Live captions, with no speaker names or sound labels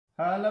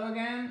Hello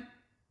again.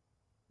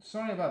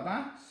 Sorry about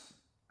that.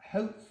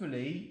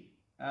 Hopefully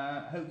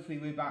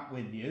we're back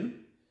with you.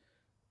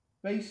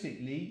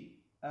 Basically,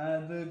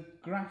 the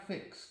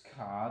graphics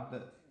card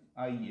that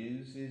I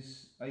use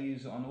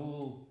it on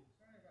all.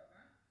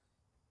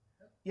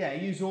 Yeah, I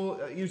use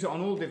it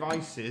on all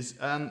devices. The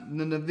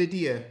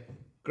NVIDIA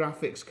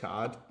graphics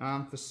card,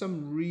 and for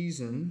some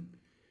reason,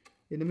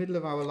 in the middle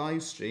of our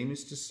live stream,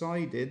 it's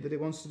decided that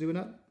it wants to do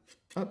an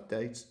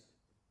update.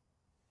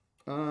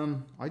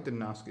 I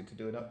didn't ask it to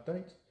do an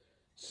update,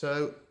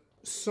 so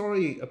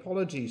sorry,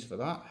 apologies for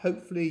that.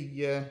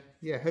 Hopefully,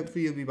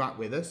 hopefully you'll be back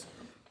with us.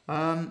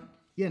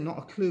 Yeah, not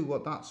a clue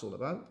what that's all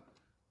about.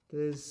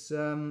 There's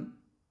no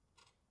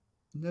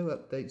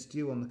updates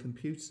due on the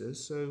computer,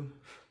 so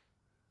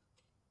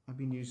I've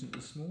been using it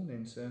this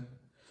morning. So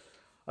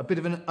a bit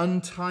of an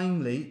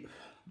untimely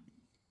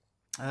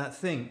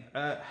thing.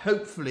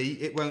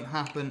 Hopefully it won't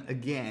happen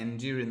again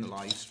during the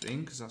live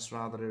stream, because that's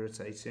rather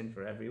irritating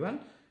for everyone.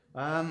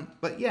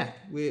 But yeah,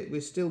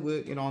 we're still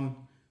working on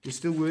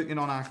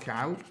our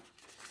cow,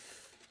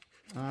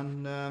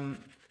 and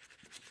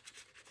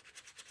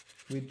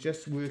we're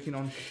just working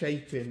on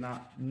shaping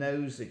that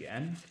nose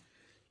again.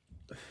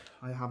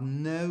 I have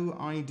no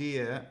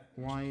idea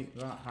why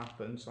that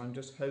happened, so I'm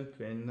just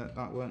hoping that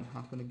that won't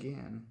happen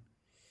again.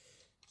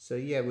 So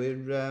yeah,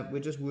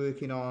 we're just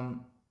working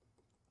on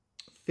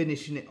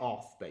finishing it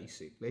off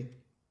basically,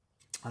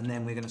 and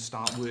then we're going to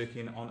start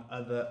working on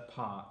other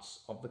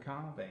parts of the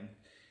carving.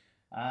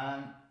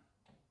 Let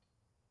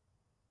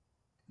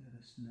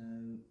us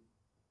know.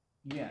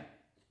 Yeah,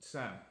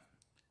 so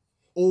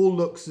all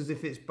looks as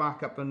if it's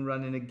back up and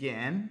running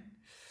again,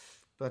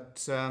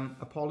 but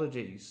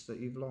apologies that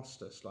you've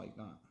lost us like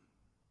that.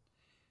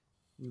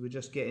 We were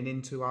just getting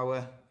into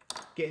our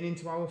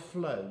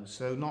flow,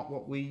 so not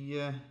what we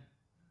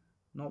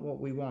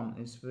want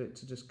is for it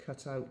to just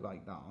cut out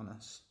like that on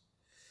us.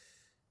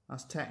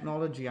 That's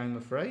technology, I'm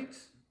afraid.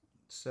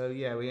 So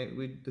yeah,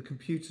 the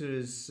computer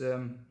is.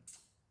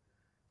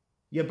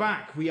 You're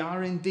back. We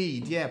are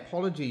indeed. Yeah,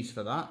 apologies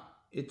for that.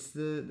 It's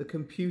the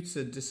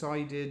computer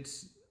decided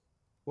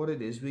what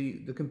it is.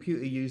 The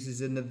computer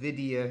uses a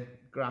NVIDIA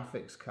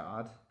graphics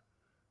card,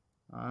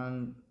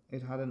 and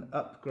it had an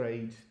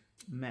upgrade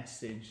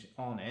message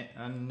on it,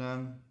 and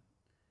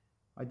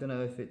I don't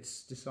know if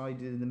it's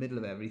decided in the middle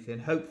of everything.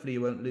 Hopefully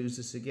you won't lose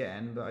us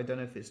again, but I don't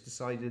know if it's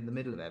decided in the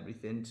middle of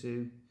everything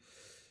to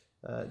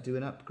do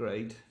an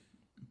upgrade.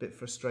 A bit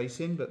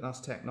frustrating, but that's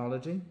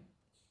technology.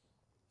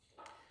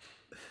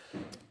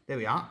 There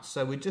we are.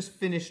 So we just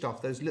finished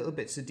off those little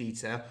bits of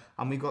detail,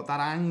 and we got that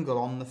angle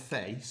on the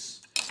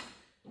face.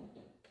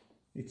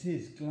 It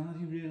is. Glad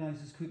you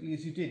realised as quickly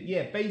as you did.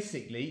 Yeah,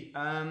 basically,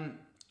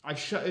 I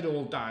shut it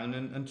all down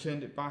and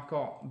turned it back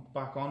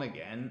on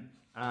again.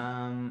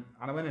 And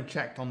I went and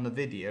checked on the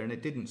video, and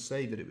it didn't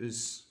say that it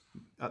was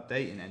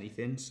updating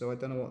anything. So I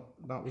don't know what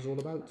that was all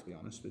about, to be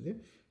honest with you.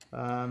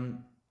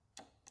 And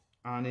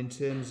in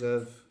terms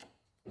of,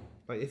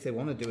 like, if they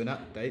want to do an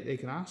update, they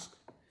can ask.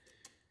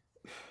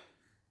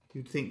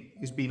 You'd think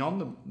it's been on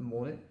the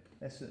morning.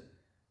 That's it.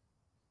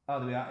 Oh,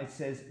 there we are. It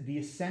says the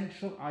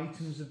essential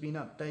items have been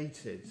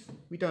updated.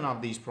 We don't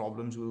have these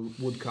problems with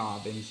wood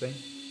carving, see?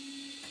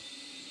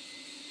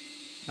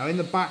 Now in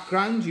the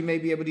background, you may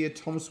be able to hear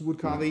Thomas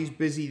Woodcarver. He's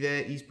busy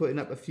there. He's putting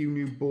up a few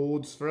new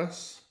boards for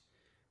us.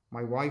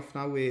 My wife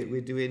now,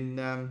 we're doing.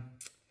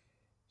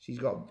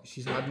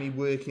 She's had me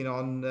working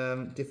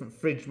on different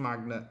fridge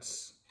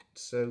magnets.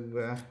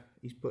 So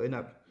he's putting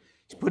up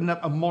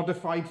a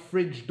modified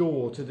fridge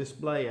door to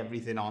display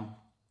everything on.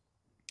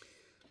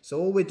 So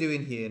all we're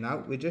doing here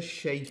now, we're just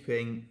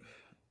shaping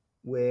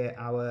where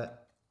our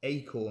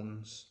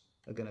acorns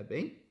are going to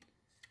be.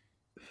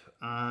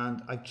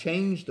 And I've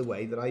changed the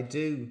way that I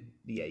do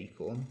the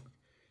acorn.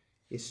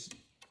 It's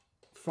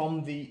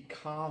from the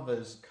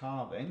carver's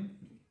carving,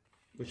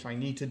 which I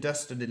need to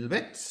dust a little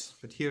bit,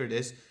 but here it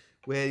is,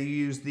 where you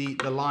use the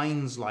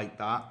lines like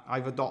that.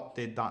 I've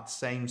adopted that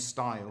same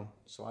style,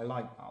 so I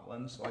like that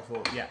one. So I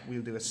thought, yeah,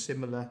 we'll do a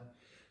similar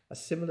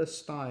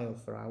style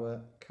for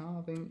our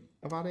carving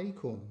of our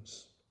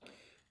acorns.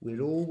 We're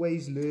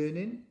always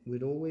learning,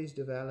 we're always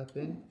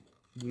developing,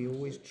 we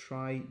always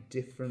try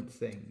different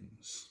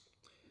things.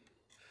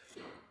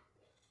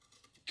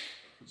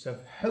 So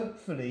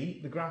hopefully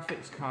the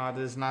graphics card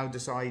has now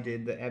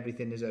decided that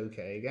everything is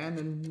okay again,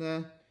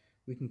 and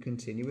we can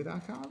continue with our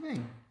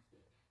carving.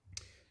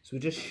 So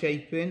we're just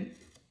shaping,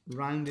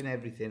 rounding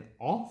everything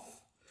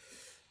off.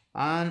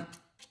 And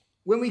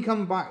when we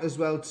come back as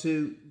well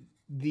to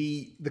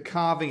the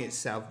carving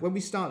itself, when we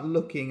start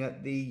looking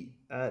at the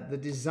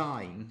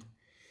design,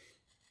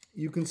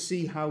 you can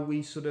see how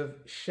we sort of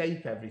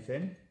shape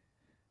everything.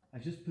 I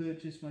just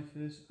purchased my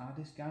first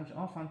artist gouge.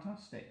 Oh,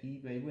 fantastic.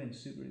 eBay wins.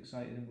 Super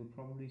excited, and will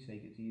probably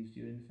take it to use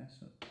during the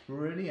festival.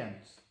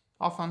 Brilliant.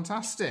 Oh,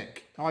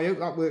 fantastic. Oh, I hope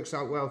that works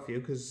out well for you,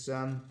 because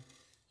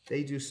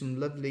they do some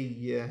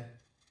lovely...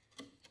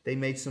 They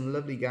made some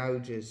lovely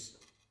gouges.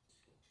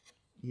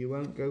 You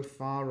won't go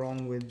far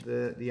wrong with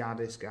the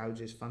Addis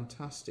gouges.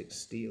 Fantastic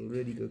steel,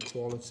 really good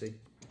quality.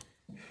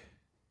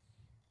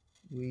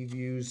 we've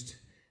used,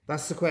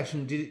 that's the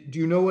question, do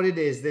you know what it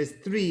is? There's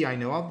three I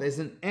know of. There's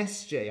an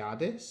SJ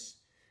Addis,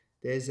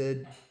 there's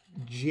a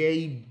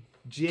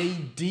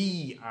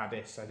JD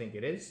Addis, I think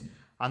it is,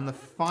 and the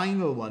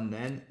final one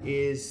then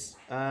is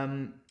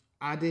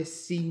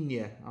Addis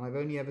Senior, and I've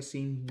only ever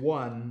seen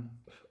one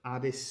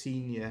Addis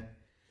Senior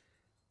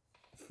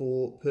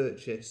for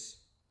purchase.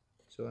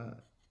 So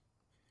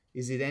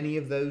is it any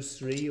of those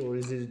three, or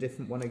is it a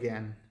different one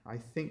again? I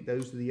think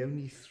those are the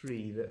only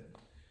three that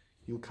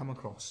you'll come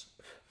across.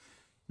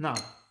 Now,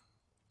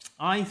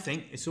 I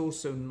think it's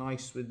also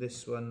nice with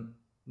this one,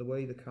 the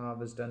way the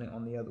carver's done it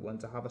on the other one,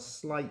 to have a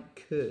slight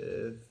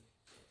curve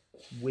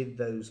with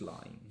those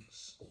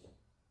lines.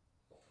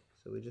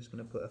 So we're just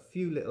going to put a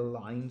few little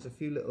lines, a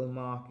few little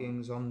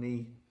markings on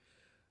the,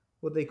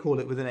 what they call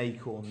it with an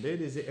acorn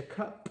lid. Is it a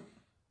cup?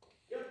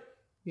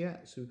 Yeah,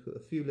 so we put a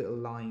few little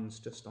lines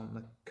just on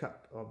the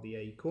cup of the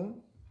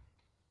acorn,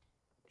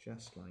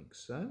 just like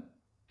so.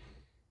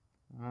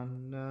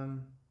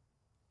 And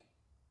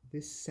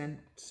this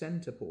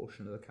centre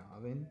portion of the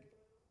carving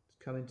is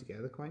coming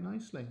together quite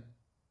nicely.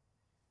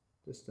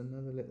 Just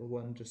another little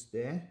one just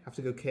there. Have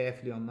to go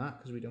carefully on that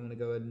because we don't want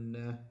to go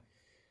and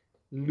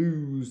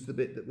lose the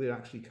bit that we're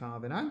actually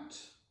carving out,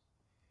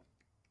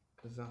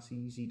 because that's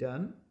easy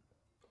done.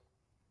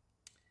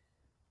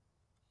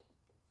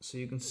 So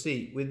you can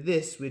see with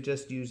this we're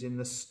just using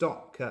the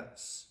stop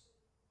cuts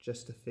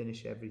just to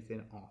finish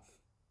everything off.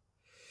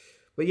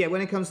 But yeah,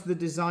 when it comes to the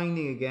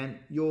designing again,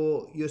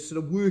 you're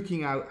sort of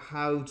working out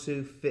how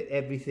to fit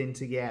everything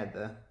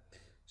together.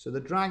 So the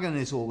dragon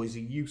is always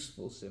a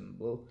useful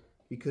symbol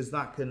because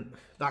that can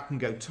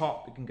go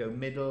top, it can go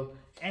middle.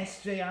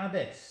 SJ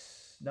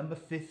Addis, number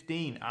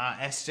 15.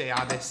 SJ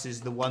Addis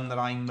is the one that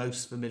I'm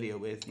most familiar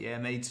with. Yeah,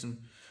 made some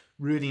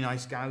really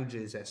nice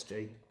gouges,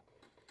 SJ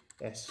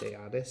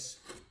Addis.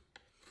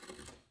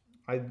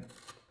 I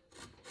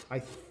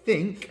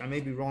think, I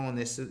may be wrong on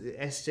this,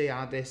 SJ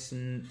Addis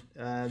and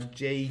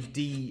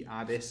JD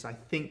Addis, I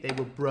think they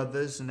were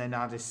brothers, and then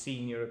Addis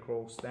Senior, of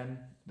course, then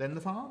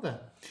the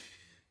father.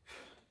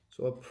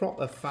 So a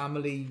proper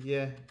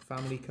family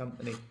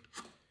company.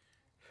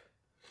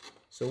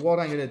 So what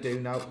I'm going to do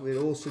now,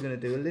 we're also going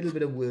to do a little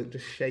bit of work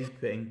just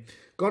shaping.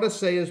 Got to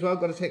say as well,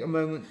 got to take a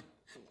moment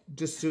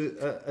just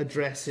to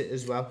address it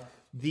as well.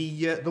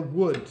 The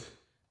wood,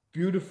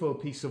 beautiful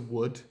piece of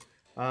wood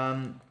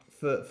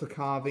for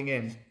carving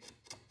in.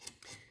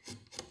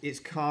 It's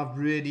carved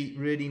really,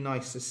 really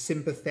nice, a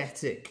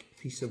sympathetic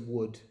piece of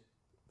wood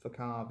for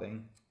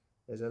carving.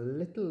 There's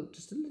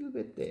just a little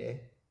bit there.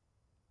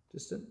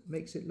 Just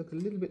makes it look a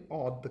little bit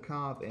odd, the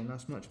carving.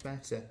 That's much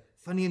better.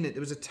 Funny, isn't it?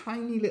 There was a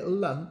tiny little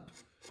lump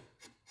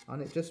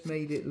and it just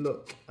made it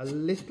look a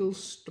little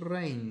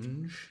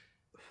strange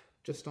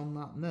just on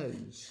that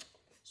nose.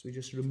 So we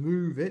just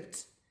remove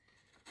it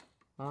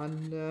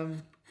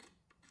and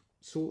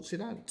sorts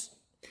it out.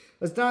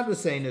 As Dad was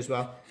saying as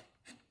well,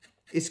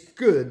 it's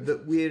good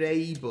that we're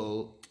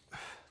able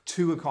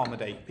to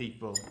accommodate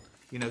people,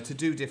 you know, to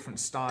do different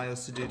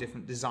styles, to do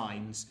different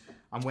designs.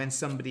 And when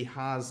somebody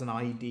has an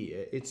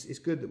idea, it's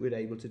good that we're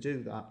able to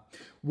do that.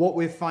 What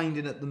we're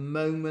finding at the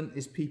moment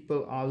is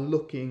people are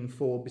looking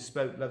for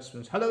bespoke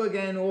Lovespoons. Hello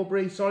again,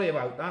 Aubrey. Sorry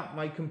about that.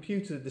 My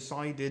computer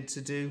decided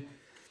to do,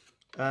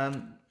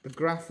 the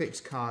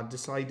graphics card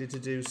decided to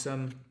do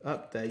some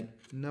update.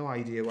 No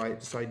idea why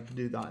it decided to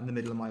do that in the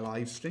middle of my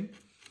live stream.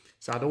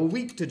 So I had all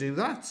week to do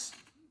that.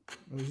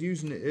 I was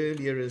using it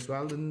earlier as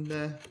well,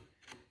 and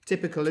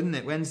typical, isn't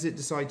it? When does it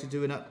decide to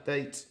do an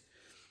update?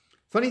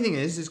 Funny thing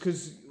is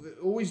because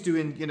we're always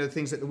doing, you know,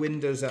 things like the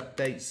Windows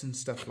updates and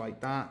stuff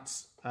like that.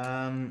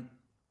 But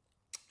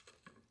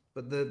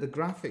the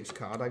graphics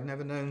card, I've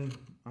never known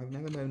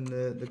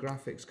the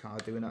graphics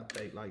card do an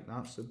update like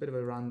that. So a bit of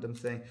a random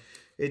thing.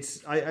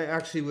 I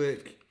actually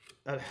work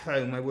at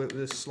home. I work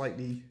with a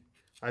slightly.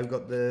 I've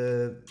got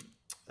the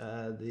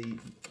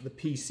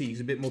PC is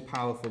a bit more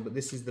powerful, but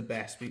this is the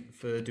best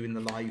for doing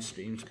the live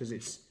streams because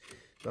it's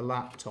the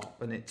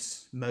laptop and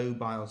it's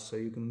mobile, so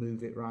you can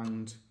move it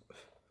around.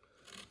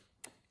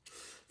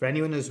 For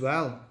anyone as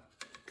well,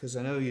 because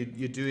I know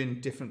you're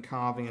doing different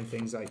carving and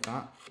things like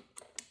that.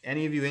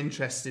 Any of you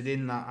interested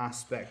in that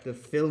aspect of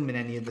filming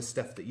any of the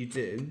stuff that you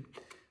do,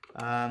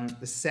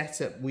 the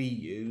setup we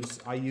use,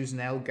 I use an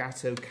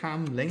Elgato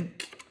Cam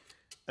Link,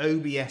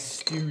 OBS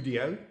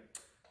Studio,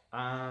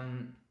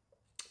 an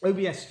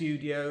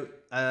Elgato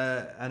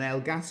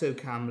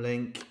Cam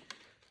Link,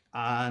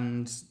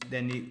 and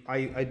then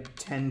I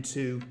tend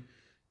to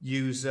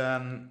use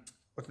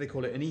what do they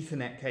call it, an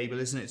Ethernet cable,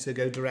 isn't it, to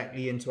go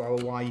directly into our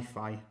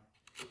Wi-Fi.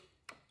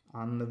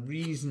 And the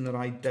reason that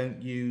I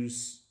don't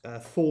use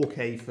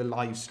 4K for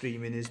live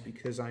streaming is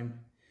because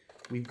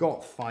we've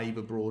got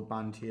fibre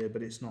broadband here,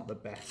 but it's not the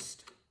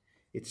best.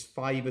 It's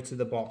fibre to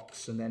the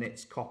box and then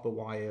it's copper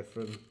wire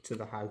to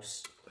the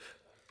house.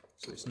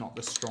 So it's not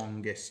the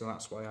strongest, so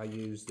that's why I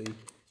use the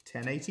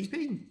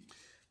 1080p.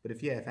 But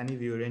if any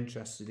of you are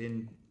interested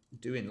in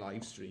doing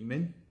live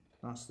streaming,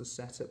 that's the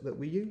setup that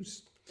we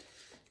use.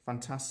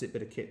 Fantastic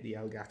bit of kit, the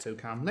Elgato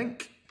Cam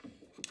Link.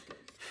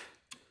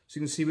 So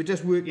you can see we're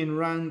just working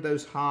around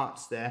those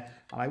hearts there.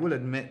 And I will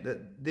admit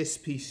that this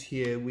piece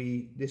here,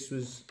 this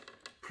was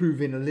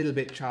proving a little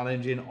bit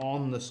challenging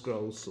on the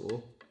scroll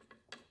saw,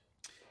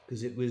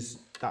 because it was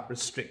that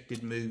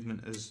restricted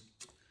movement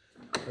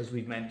as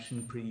we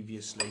mentioned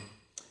previously.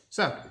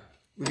 So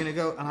we're going to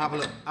go and have a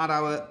look at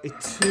our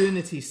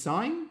eternity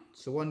sign.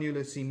 So one you'll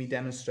have seen me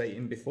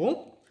demonstrating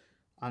before,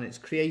 and it's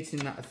creating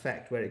that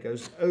effect where it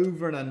goes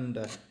over and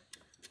under,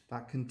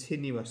 that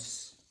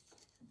continuous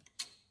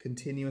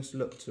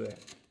look to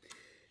it.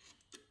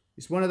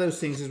 It's one of those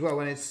things as well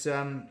when it's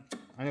I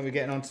know we're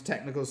getting onto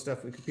technical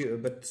stuff with computer,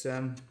 but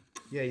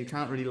yeah, you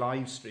can't really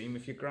live stream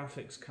if your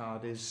graphics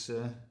card is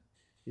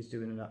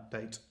doing an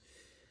update.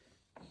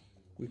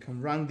 We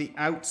come round the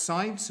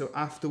outside, so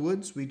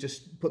afterwards we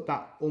just put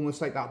that almost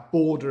like that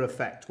border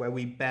effect where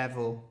we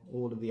bevel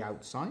all of the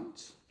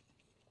outsides,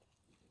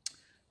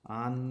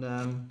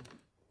 and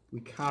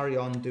we carry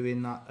on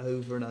doing that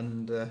over and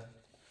under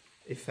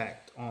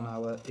effect on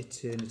our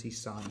eternity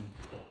sign.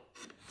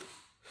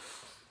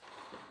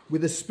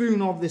 With a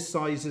spoon of this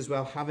size as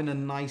well, having a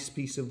nice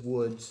piece of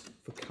wood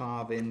for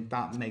carving,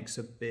 that makes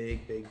a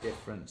big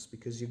difference,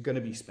 because you're going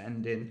to be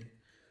spending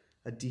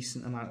a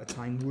decent amount of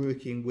time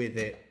working with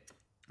it,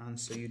 and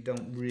so you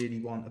don't really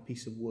want a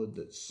piece of wood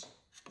that's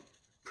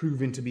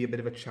proving to be a bit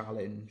of a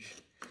challenge.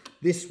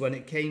 This one,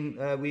 it came,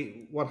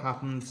 what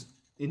happened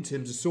in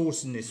terms of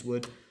sourcing this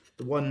wood,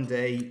 the one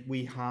day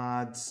we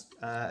had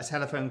a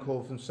telephone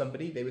call from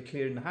somebody. They were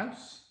clearing the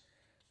house.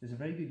 There's a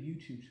very good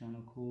YouTube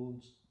channel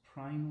called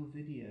Primal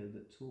Video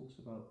that talks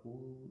about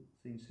all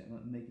things that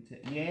make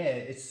it. Yeah,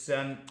 it's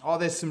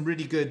there's some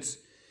really good.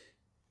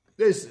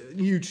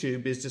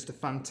 YouTube is just a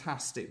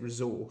fantastic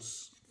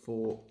resource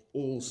for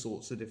all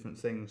sorts of different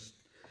things.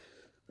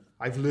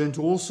 I've learned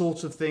all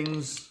sorts of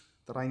things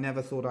that I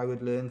never thought I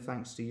would learn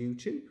thanks to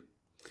YouTube.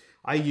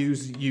 I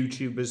use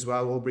YouTube as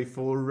well, Aubrey,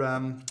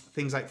 for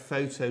things like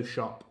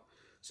Photoshop.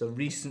 So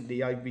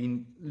recently I've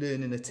been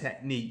learning a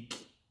technique,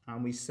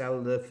 and we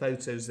sell the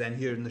photos then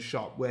here in the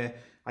shop, where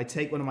I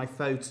take one of my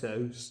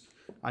photos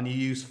and you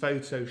use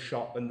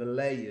Photoshop and the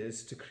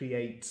layers to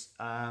create,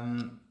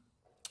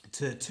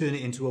 to turn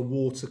it into a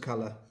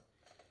watercolour.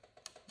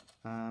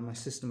 My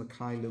sister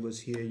Michaela was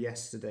here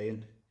yesterday,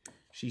 and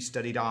she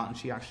studied art, and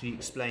she actually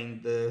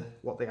explained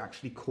what they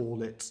actually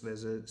call it.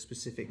 There's a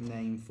specific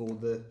name for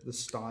the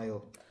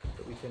style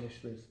that we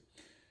finished with.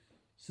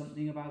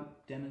 Something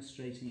about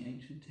demonstrating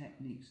ancient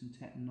techniques and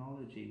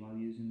technology while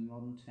using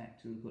modern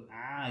tech to record.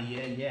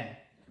 Yeah.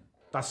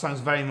 That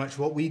sounds very much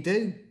what we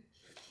do,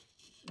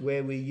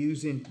 where we're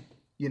using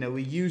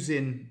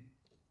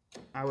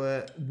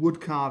our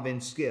wood carving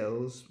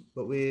skills,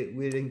 but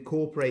we're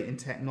incorporating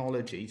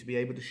technology to be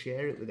able to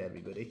share it with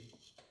everybody.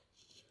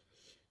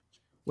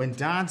 When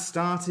Dad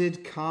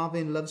started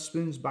carving love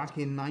spoons back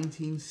in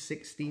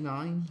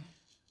 1969,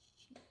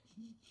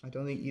 I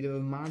don't think you'd have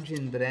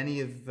imagined that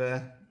any of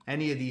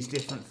these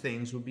different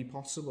things would be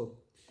possible.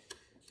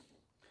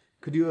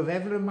 Could you have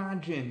ever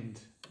imagined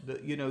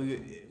that, you know,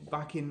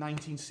 back in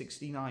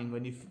 1969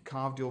 when you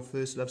carved your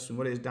first love spoon,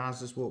 what it is, Dad's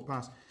just walked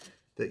past,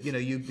 that, you know,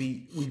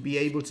 we'd be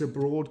able to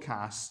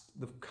broadcast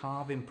the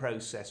carving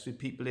process with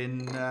people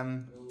in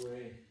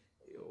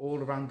all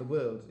around the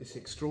world? It's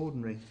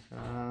extraordinary,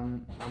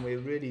 and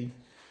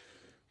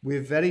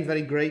we're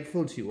very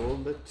grateful to you all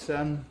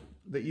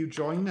that you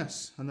join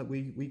us, and that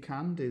we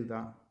can do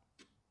that.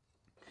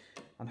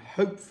 And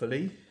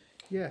hopefully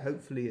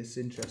it's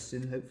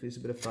interesting. Hopefully it's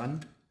a bit of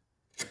fun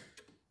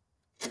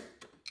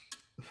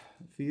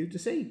for you to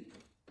see.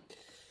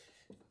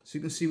 So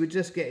you can see we're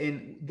just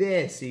getting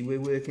there. See, we're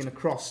working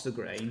across the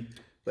grain,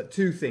 but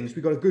two things: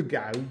 we've got a good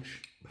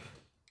gouge,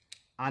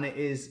 and it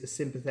is a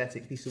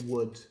sympathetic piece of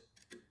wood.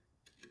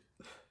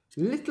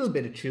 Little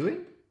bit of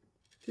chewing,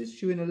 just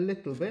chewing a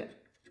little bit,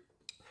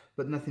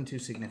 but nothing too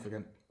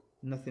significant.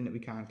 Nothing that we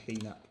can't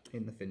clean up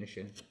in the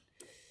finishing.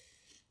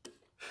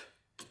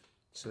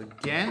 So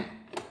again,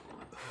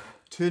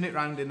 turn it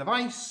round in the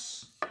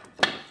vise,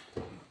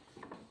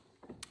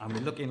 and we're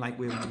looking like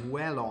we're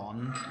well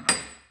on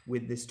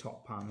with this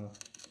top panel.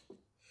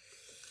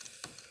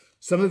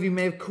 Some of you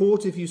may have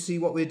caught, if you see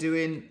what we're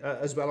doing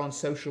as well on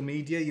social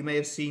media, you may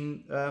have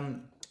seen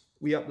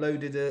we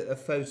uploaded a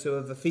photo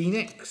of the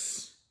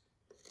phoenix.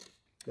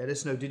 Let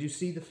us know, did you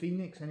see the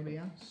phoenix? Anybody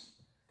else?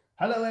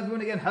 Hello everyone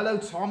again. Hello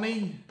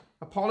Tommy.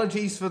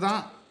 Apologies for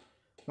that.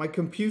 My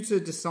computer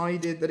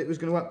decided that it was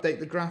going to update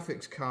the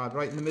graphics card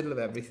right in the middle of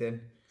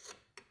everything.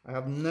 I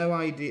have no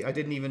idea. I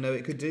didn't even know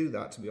it could do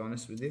that, to be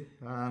honest with you,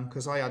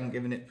 because I hadn't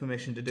given it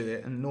permission to do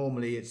it. And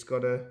normally it's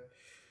got to,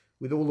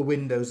 with all the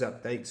Windows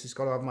updates, it's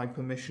got to have my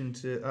permission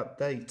to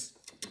update.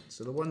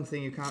 So the one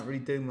thing you can't really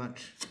do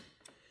much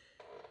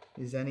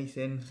is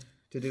anything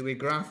to do with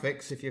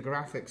graphics if your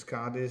graphics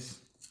card is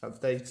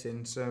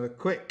updating. So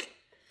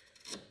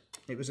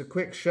it was a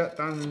quick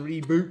shutdown and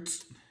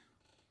reboot.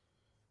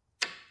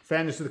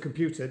 Fairness to the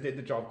computer, did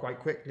the job quite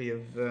quickly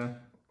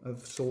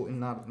of sorting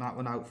that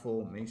one out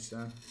for me,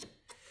 so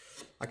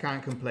I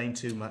can't complain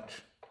too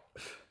much.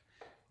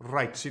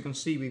 Right, so you can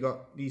see we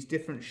got these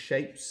different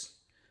shapes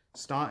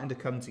starting to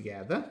come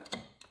together.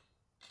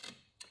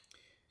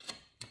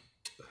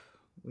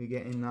 We're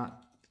getting that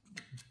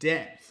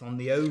depth on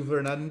the over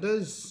and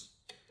unders.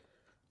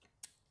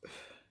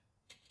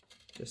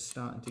 Just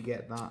starting to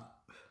get that,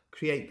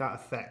 create that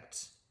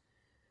effect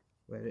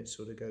where it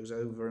sort of goes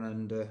over and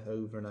under,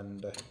 over and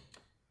under.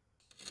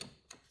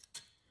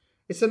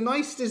 It's a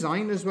nice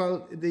design as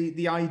well,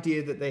 the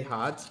idea that they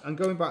had. And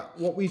going back,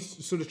 what we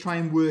sort of try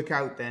and work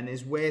out then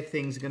is where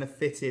things are going to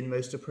fit in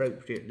most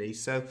appropriately.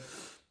 So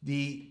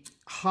the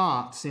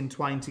hearts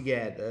entwined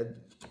together,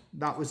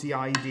 that was the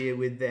idea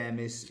with them,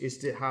 is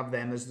to have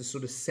them as the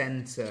sort of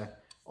center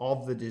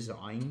of the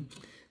design.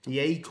 The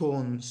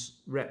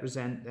acorns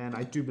represent, and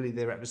I do believe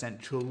they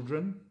represent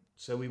children,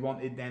 so we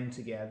wanted them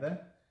together.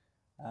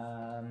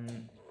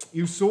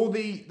 You saw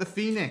the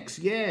phoenix,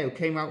 yeah, it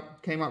came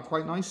out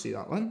quite nicely,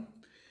 that one.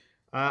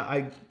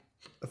 I'm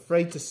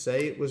afraid to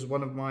say it was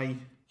one of my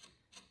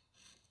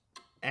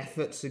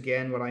efforts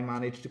again when I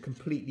managed to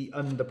completely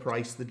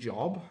underprice the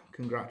job.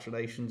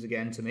 Congratulations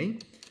again to me.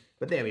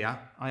 But there we are,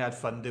 I had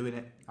fun doing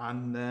it,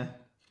 and I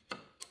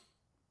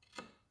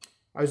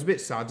was a bit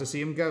sad to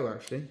see him go,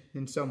 actually.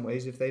 In some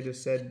ways, if they'd have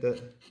said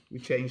that we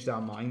changed our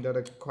mind, I'd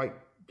have quite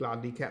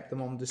gladly kept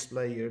them on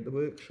display here at the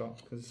workshop,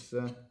 because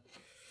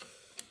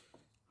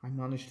I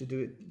managed to do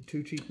it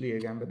too cheaply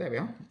again. But there we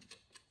are.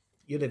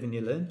 You live and you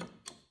learn.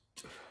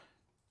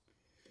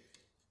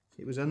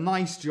 It was a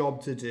nice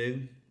job to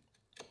do.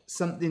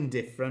 Something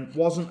different.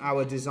 Wasn't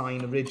our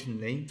design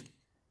originally,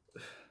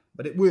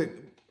 but it worked.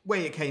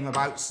 Way it came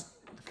about,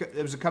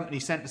 there was a company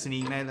sent us an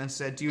email and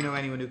said, do you know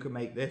anyone who could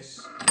make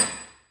this?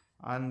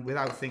 And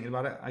without thinking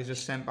about it, I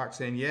just sent back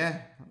saying,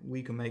 yeah,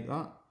 we can make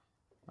that.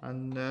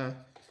 And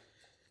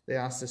they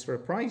asked us for a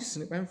price,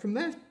 and it went from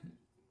there.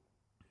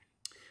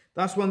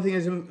 That's one thing.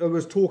 As I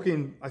was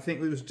talking, I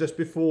think it was just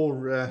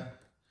before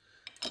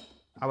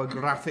our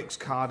graphics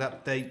card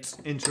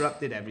update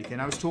interrupted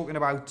everything. I was talking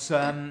about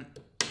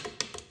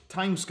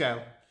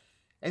timescale.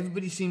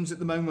 Everybody seems at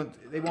the moment,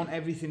 they want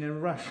everything in a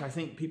rush. I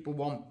think people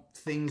want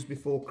things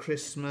before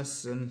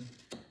Christmas and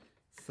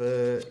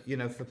for, you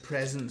know, for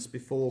presents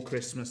before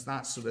Christmas,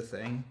 that sort of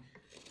thing.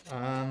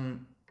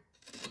 And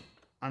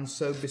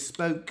so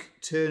bespoke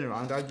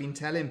turnaround, I've been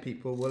telling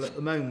people, well, at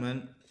the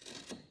moment,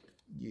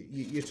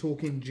 you're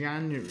talking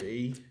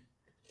January,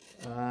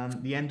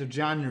 the end of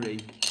January,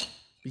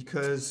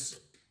 because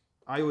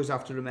I always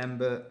have to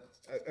remember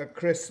at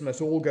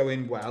Christmas, all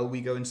going well, we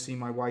go and see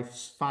my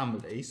wife's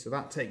family, so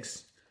that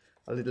takes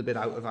a little bit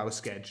out of our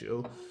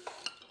schedule.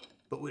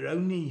 But we're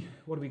only,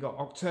 what have we got,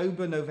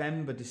 October,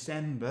 November,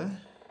 December,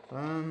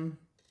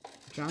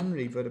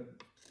 January, but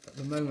at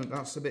the moment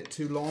that's a bit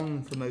too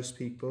long for most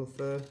people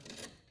for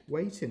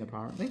waiting,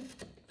 apparently.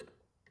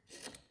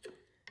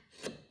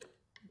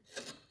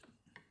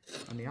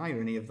 And the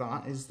irony of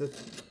that is that,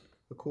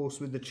 of course,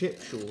 with the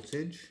chip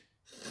shortage,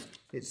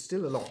 it's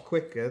still a lot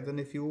quicker than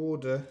if you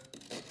order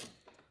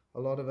a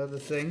lot of other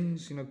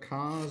things, you know,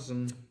 cars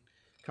and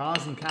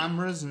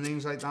cameras and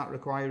things like that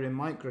requiring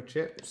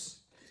microchips.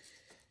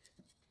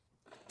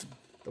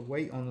 The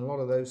wait on a lot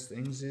of those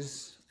things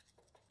is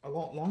a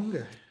lot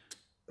longer,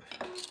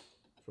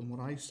 from what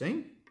I've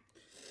seen.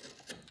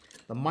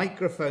 The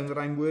microphone that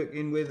I'm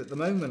working with at the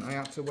moment, I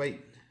had to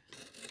wait.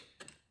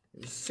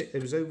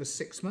 It was over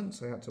 6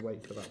 months I had to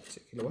wait for that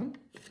particular one,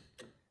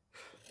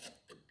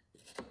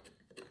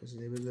 because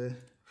they were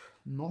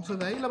not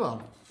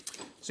available.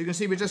 So you can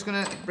see we're just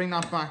going to bring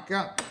that back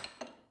up.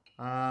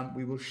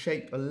 We will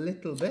shape a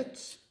little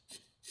bit.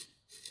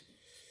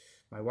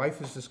 My wife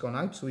has just gone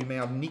out, so we may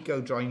have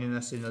Nico joining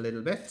us in a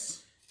little bit.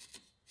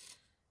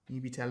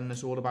 He'll be telling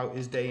us all about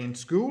his day in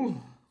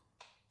school.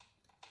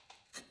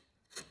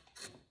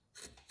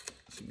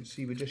 So you can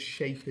see we're just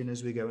shaping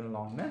as we're going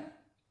along there.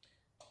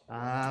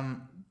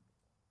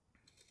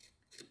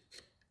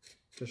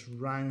 Just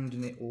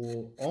rounding it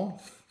all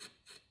off.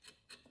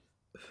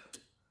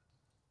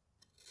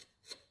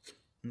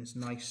 And it's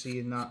nice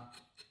seeing that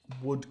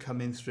wood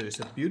coming through. It's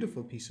a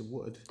beautiful piece of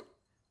wood.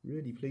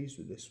 Really pleased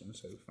with this one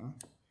so far.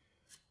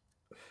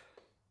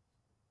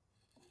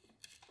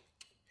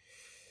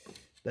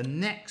 The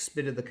next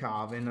bit of the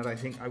carving that I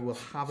think I will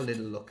have a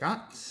little look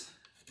at.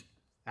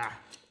 I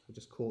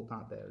just caught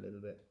that there a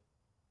little bit.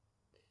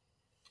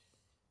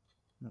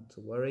 Not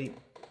to worry,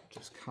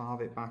 just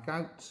carve it back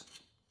out.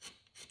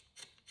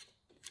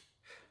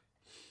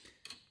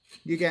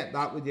 You get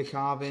that with your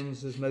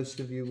carvings, as most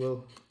of you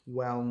will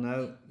well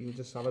know. You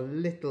just have a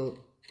little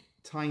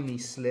tiny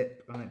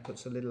slip and it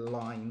puts a little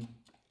line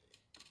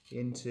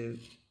into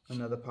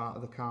another part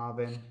of the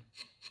carving.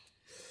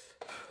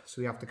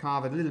 So we have to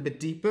carve it a little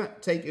bit deeper,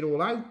 take it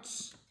all out,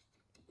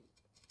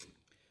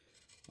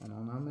 and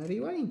on our merry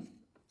way.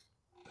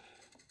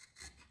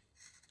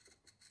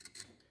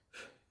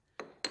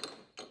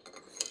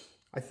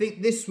 I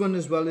think this one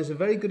as well is a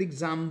very good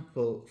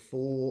example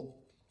for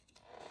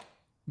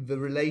the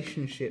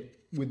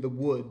relationship with the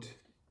wood.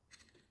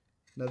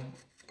 Now,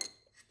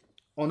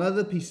 on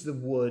other pieces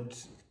of wood,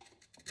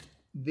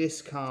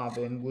 this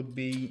carving would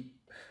be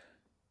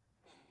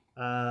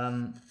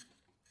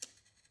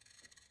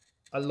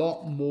a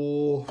lot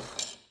more,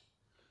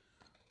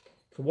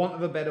 for want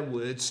of a better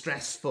word,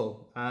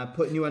 stressful,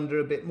 putting you under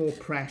a bit more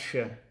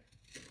pressure.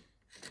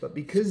 But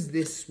because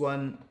this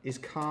one is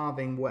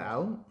carving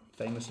well,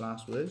 famous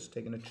last words,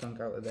 taking a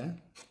chunk out of there,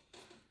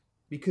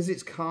 because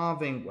it's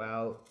carving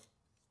well,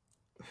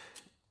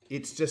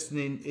 it's just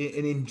an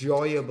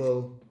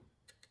enjoyable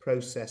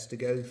process to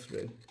go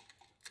through.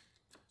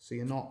 So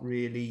you're not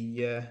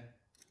really,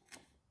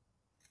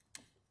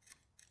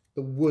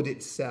 the wood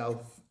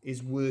itself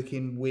is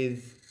working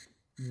with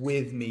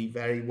me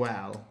very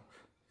well.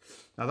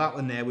 Now that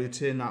one there, we'll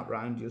turn that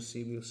round, you'll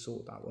see we'll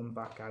sort that one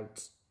back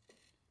out.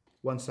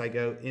 Once I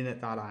go in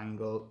at that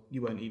angle,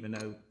 you won't even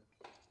know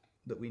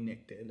that we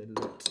nicked it a little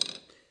bit.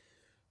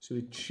 So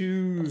we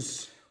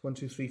choose 1,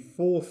 2, 3,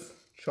 fourth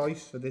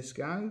choice for this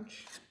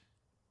gouge.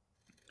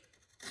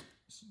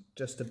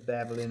 Just a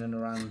bevel in and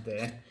around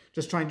there.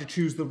 Just trying to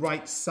choose the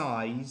right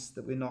size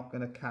that we're not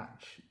going to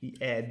catch the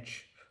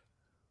edge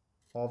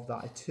of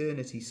that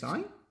eternity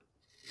sign.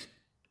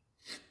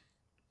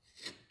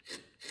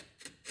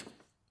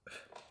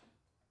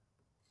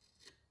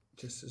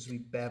 Just as we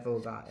bevel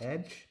that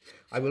edge.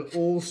 I will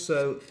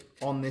also,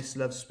 on this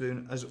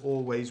Lovespoon, as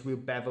always, we'll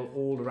bevel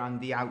all around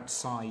the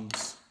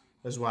outsides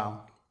as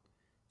well.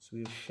 So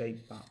we'll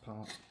shape that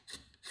part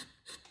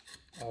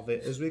of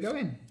it as we go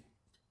in.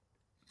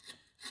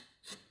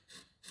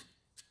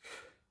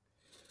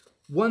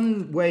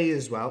 One way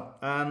as well,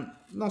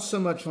 not so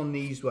much on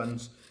these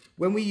ones,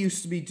 when we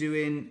used to be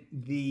doing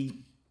the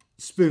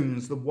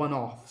spoons, the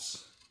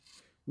one-offs,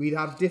 we'd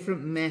have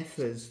different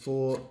methods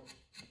for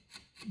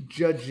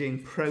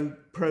judging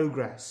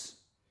progress.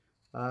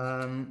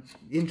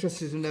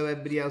 Interested to know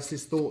everybody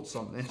else's thoughts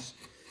on this.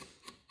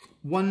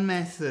 One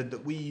method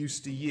that we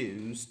used to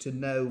use to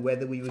know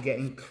whether we were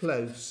getting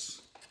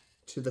close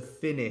to the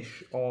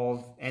finish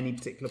of any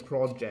particular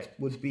project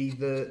would be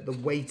the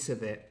weight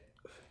of it.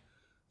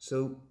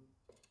 So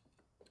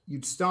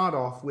you'd start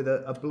off with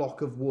a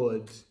block of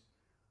wood,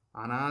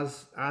 and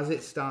as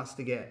it starts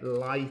to get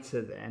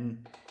lighter,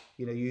 then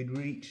you know you'd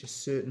reach a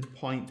certain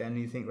point then and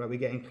you think, right, we're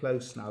getting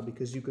close now,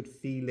 because you could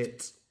feel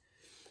it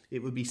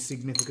would be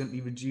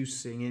significantly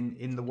reducing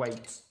in the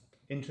weight.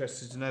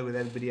 Interested to know with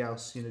everybody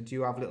else, you know, do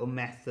you have little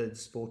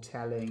methods for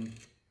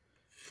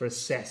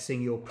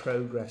assessing your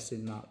progress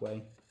in that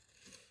way?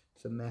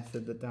 It's a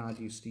method that Dad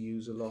used to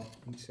use a lot.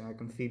 He'd say, I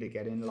can feel it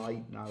getting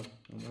light now.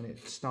 And when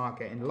it starts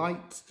getting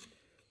light,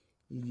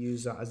 you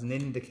use that as an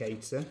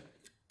indicator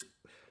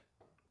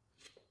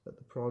that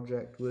the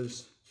project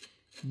was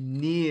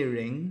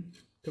nearing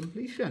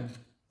completion.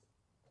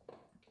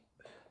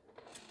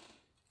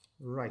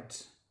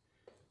 Right.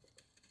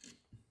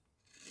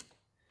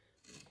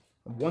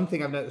 And one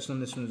thing I've noticed on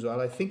this one as well,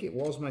 I think it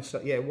was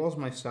myself, yeah, it was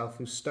myself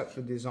who stuck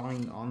the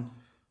design on.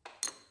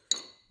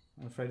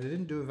 I'm afraid I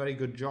didn't do a very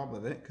good job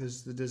of it,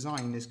 because the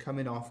design is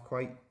coming off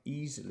quite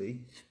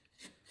easily.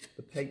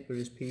 The paper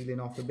is peeling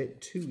off a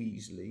bit too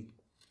easily.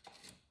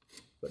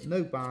 But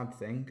no bad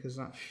thing, because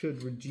that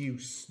should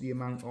reduce the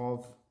amount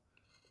of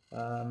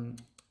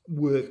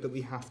work that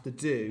we have to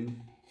do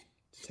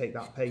to take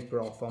that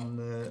paper off on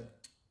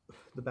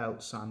the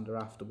belt sander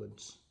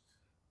afterwards.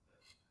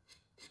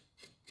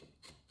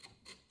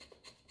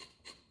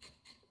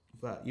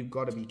 But you've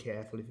got to be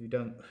careful if you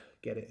don't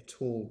get it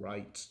at all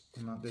right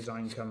and that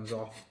design comes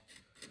off.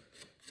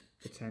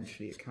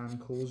 Potentially it can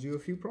cause you a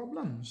few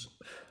problems.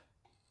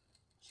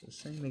 So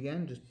same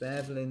again, just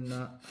beveling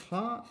that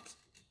heart.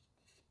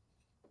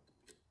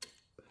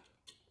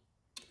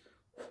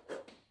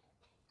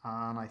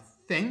 And I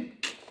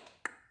think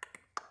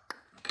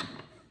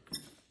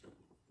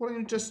what I'm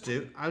going to just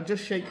do, I'll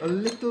just shape a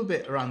little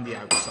bit around the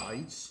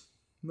outsides.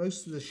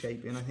 Most of the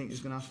shaping I think is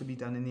going to have to be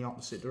done in the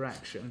opposite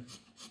direction.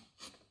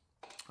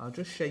 I'll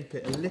just shape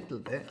it a little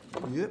bit.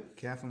 Yep,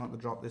 careful not to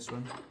drop this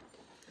one.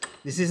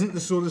 This isn't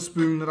the sort of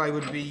spoon that I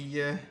would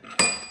be...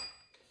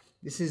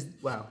 this is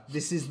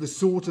the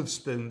sort of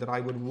spoon that I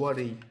would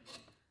worry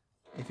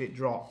if it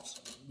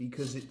dropped,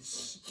 because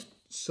it's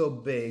so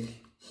big.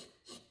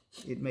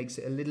 It makes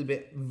it a little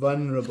bit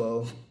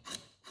vulnerable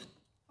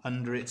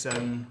under its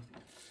own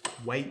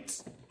weight.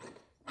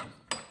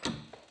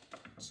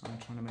 So I'm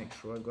trying to make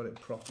sure I've got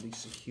it properly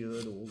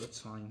secured all the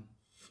time.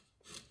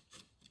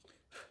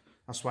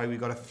 That's why we've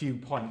got a few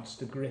points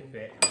to grip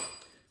it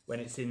when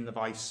it's in the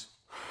vise.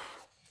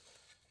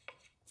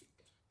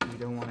 You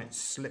don't want it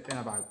slipping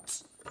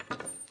about.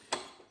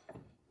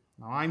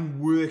 Now I'm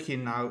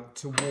working now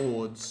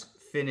towards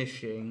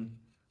finishing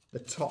the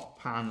top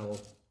panel.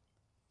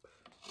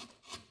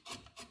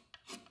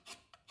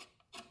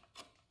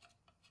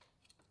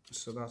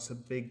 So that's a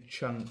big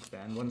chunk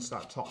then. Once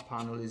that top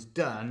panel is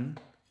done,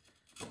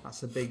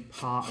 that's a big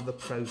part of the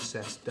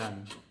process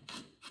done.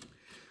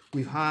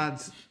 We've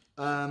had,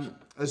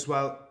 as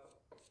well,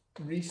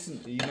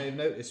 recently, you may have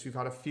noticed we've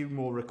had a few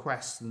more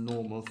requests than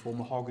normal for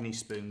mahogany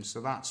spoons.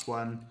 So that's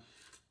one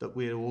that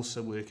we're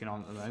also working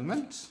on at the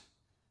moment.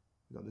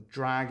 We've got the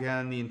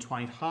dragon, the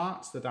entwined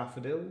hearts, the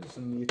daffodils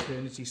and the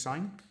eternity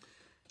sign.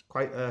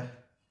 Quite a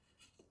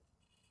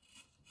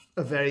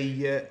a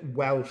very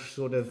Welsh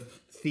sort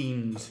of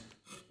themed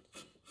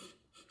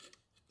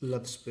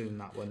Lovespoon,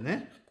 that one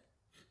there.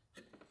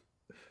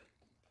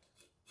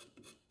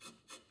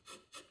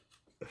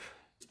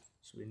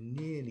 So we're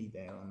nearly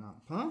there on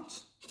that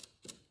part.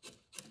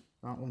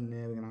 That one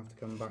there, we're going to have to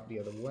come back the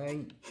other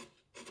way.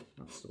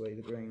 That's the way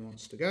the grain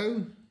wants to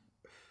go.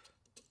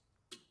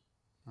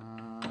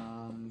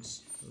 And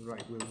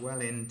right, we're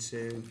well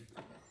into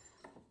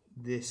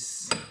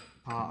this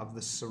part of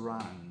the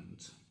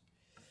surround.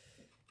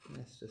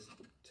 Let's just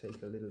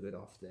take a little bit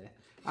off there.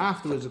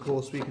 Afterwards, of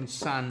course, we can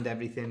sand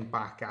everything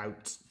back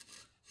out.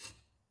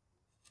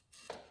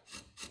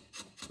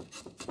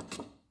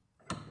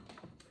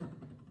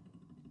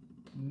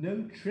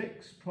 No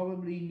tricks,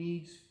 probably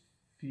needs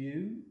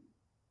few.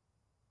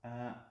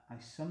 I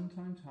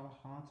sometimes have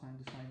a hard time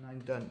deciding I'm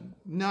done.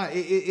 No,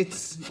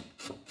 it's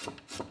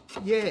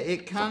yeah,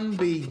 it can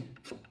be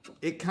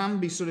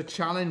sort of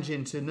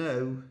challenging to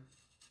know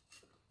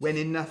when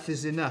enough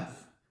is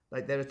enough.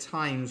 Like there are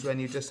times when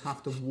you just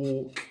have to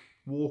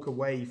walk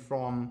away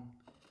from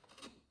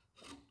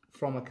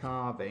a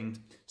carving.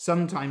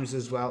 Sometimes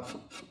as well,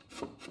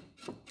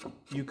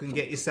 you can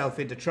get yourself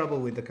into trouble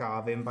with the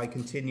carving by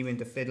continuing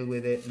to fiddle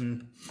with it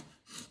and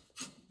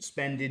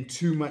spending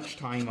too much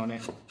time on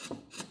it.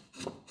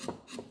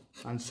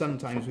 And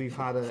sometimes we've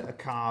had a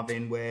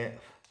carving where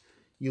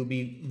you'll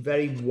be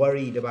very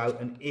worried about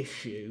an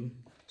issue,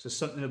 so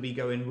something will be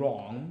going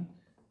wrong.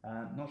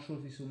 Not sure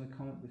if you saw my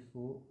comment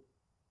before.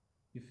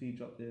 Your feed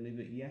dropped early,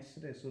 but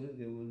yesterday I saw it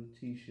go with a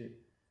t-shirt.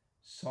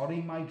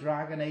 Sorry, my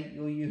dragon ate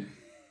your you.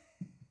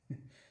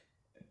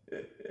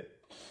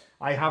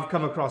 I have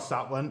come across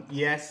that one.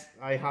 Yes,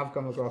 I have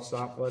come across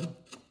that one.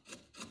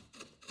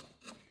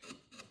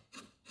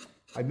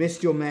 I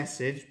missed your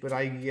message, but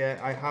I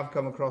have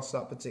come across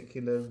that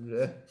particular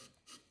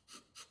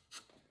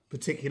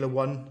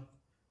one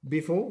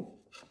before.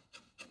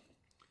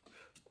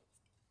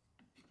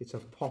 It's a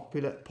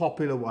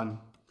popular one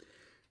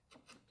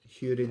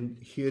here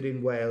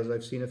in Wales.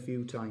 I've seen a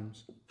few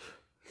times.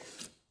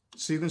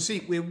 So you can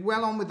see we're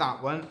well on with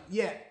that one.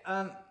 Yeah,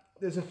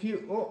 there's a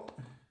few. Oh,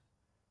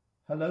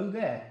 hello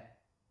there.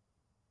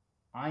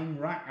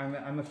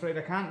 I'm afraid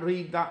I can't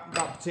read that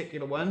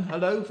particular one.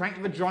 Hello, thank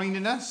you for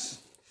joining us.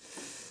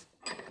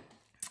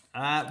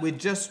 We're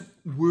just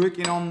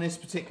working on this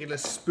particular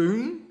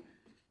spoon.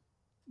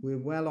 We're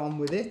well on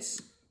with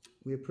it.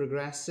 We're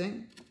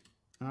progressing,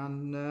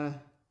 and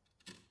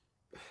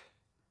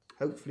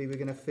hopefully we're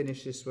going to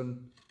finish this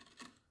one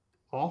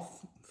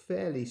off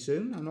fairly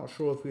soon. I'm not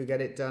sure if we'll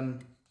get it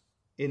done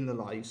in the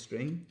live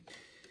stream.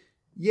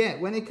 Yeah,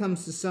 when it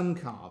comes to some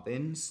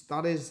carvings,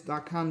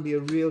 that can be a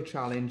real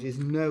challenge, is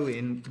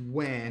knowing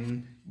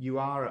when you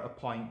are at a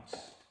point.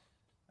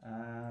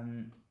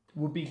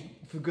 Would be,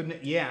 for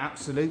goodness, yeah,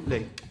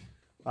 absolutely.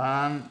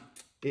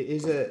 It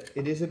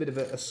is a bit of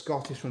a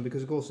Scottish one,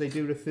 because of course they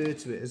do refer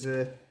to it as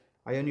a,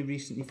 I only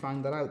recently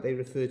found that out, they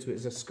refer to it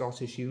as a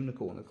Scottish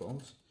unicorn, of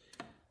course.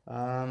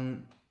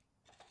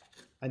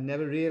 I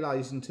never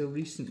realised until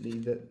recently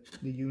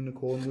that the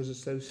unicorn was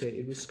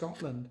associated with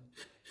Scotland.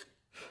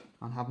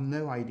 I have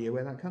no idea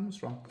where that comes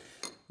from.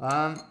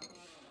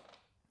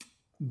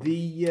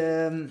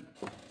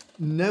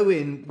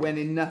 Knowing when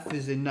enough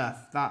is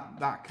enough,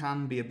 that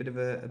can be a bit of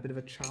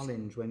a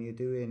challenge when you're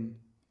doing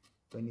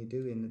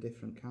the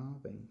different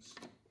carvings.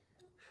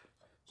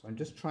 So I'm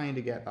just trying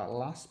to get that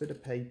last bit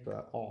of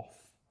paper off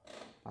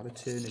that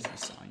eternity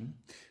sign.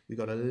 We've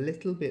got a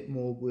little bit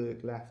more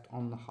work left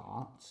on the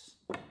hearts,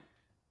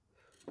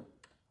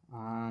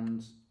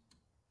 and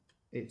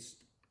it's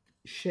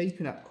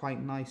shaping up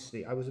quite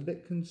nicely. I was a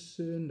bit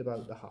concerned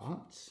about the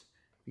hearts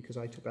because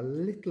I took a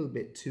little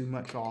bit too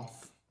much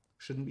off.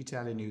 Shouldn't be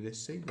telling you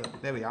this, see,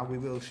 but there we are. We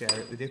will share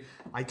it with you.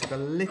 I took a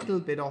little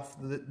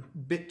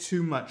bit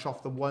too much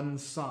off the one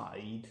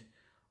side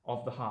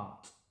of the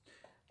heart,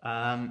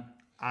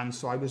 and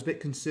so I was a bit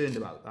concerned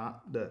about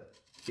that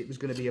it was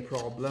going to be a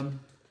problem.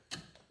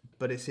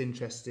 But it's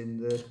interesting,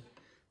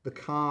 the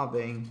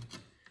carving,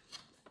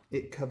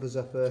 it covers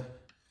up a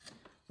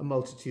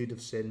multitude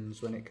of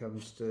sins when it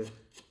comes to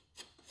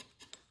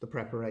the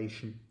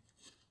preparation,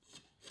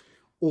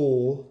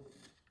 or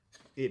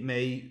it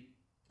may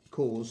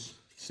cause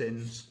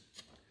sins,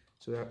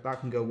 so that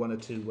can go one or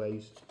two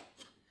ways.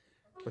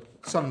 But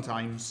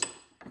sometimes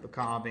the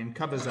carving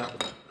covers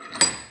up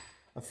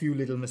a few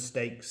little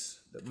mistakes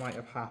that might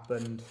have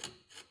happened.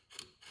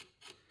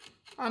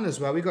 And as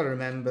well, we've got to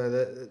remember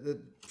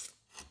that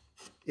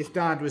if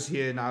Dad was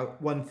here now,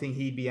 one thing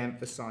he'd be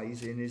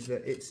emphasising is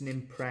that it's an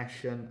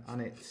impression,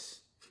 and it's,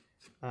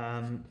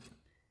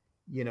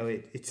 you know,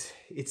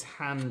 it's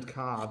hand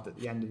carved at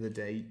the end of the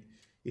day.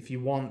 If you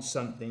want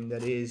something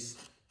that is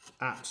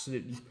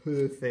absolutely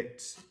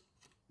perfect,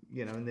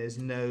 you know, and there's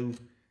no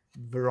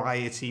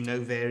variety, no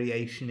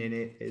variation in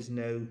it, there's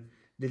no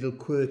little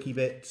quirky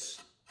bits,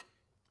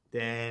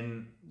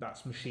 then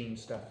that's machine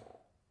stuff.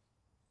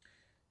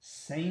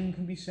 Same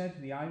can be said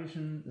for the Irish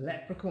and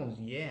leprechauns.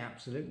 Yeah,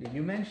 absolutely.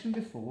 You mentioned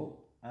before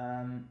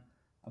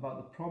about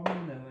the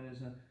problem known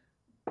as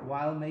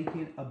while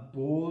making a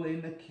ball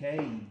in a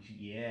cage.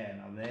 Yeah,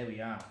 now there we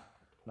are.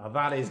 Now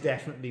that is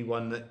definitely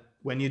one that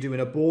when you're doing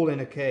a ball in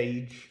a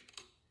cage,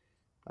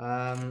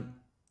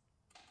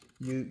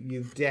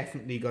 you've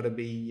definitely got to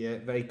be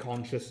very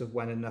conscious of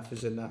when enough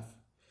is enough.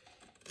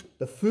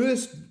 The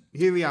first,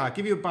 here we are, I'll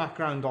give you a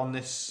background on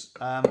this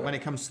when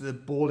it comes to the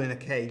ball in a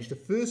cage. The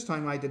first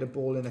time I did a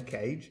ball in a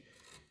cage,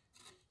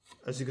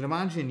 as you can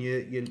imagine,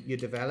 you're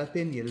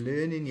developing, you're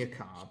learning, you're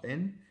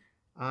carving,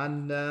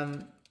 and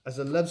as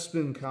a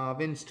Lovespoon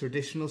carving, it's a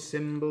traditional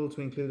symbol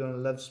to include on a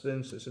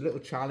Lovespoon, so it's a little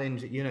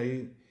challenge. You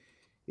know,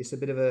 it's a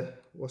bit of a,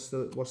 what's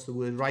the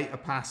word, rite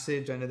of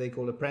passage. I know they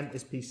call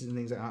apprentice pieces and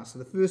things like that. So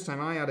the first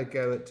time I had a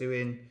go at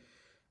doing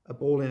a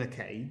ball in a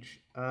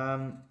cage,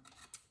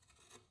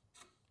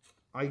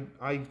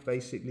 I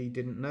basically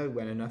didn't know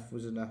when enough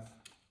was enough,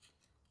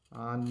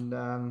 and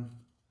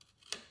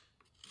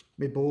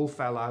my ball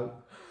fell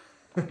out.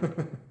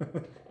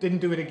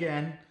 Didn't do it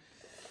again,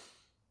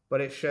 but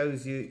it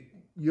shows you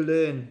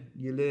learn,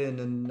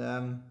 and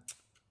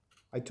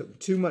I took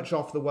too much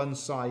off the one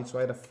side, so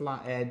I had a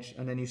flat edge,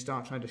 and then you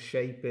start trying to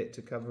shape it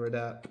to cover it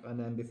up, and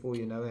then before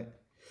you know it,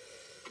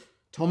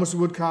 Thomas the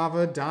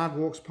woodcarver, Dad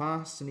walks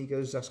past and he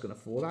goes, "That's going to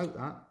fall out,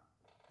 that."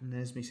 And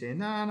there's me saying,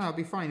 no, it'll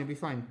be fine, it'll be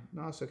fine.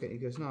 No, it's okay. He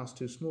goes, no, it's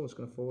too small, it's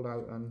going to fall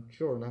out. And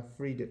sure enough,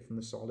 freed it from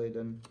the solid.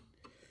 And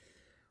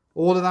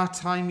all of that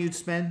time you'd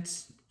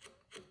spent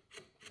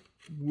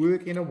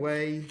working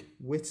away,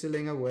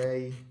 whittling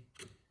away,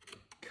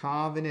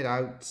 carving it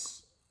out,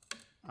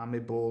 and my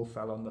ball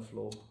fell on the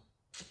floor.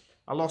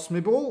 I lost my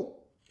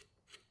ball.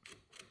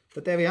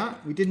 But there we are.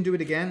 We didn't do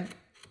it again.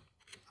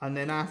 And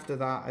then after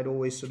that, I'd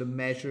always sort of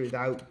measure it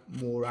out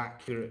more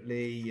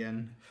accurately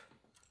and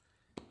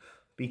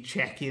be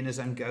checking as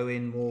I'm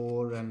going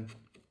more. And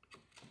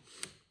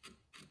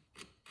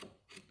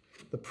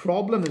the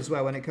problem as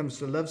well when it comes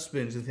to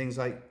Lovespoons and things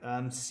like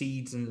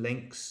seeds and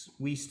links,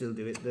 we still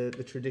do it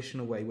the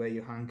traditional way, where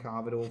you hand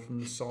carve it all from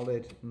the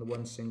solid, from the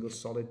one single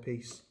solid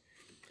piece.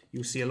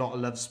 You'll see a lot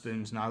of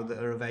Lovespoons now that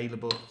are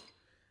available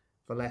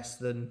for less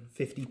than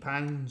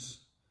 £50,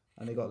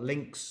 and they got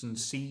links and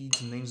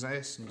seeds and things like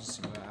this. And you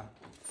see,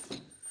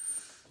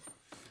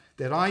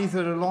 they're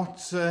either a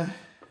lot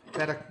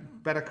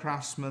better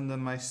craftsmen than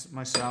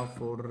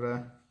myself,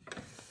 or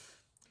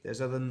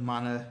there's other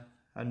manner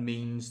and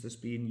means that's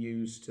being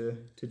used to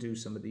do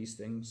some of these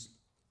things.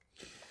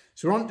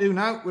 So we're on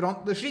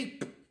to the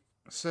sheep.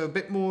 So a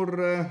bit more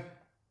of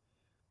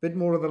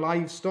the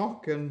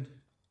livestock, and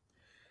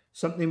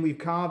something we've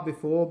carved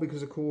before,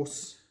 because of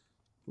course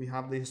we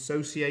have the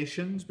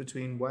associations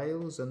between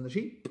Wales and the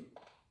sheep.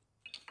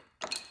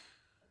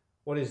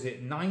 What is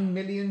it, 9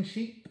 million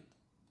sheep?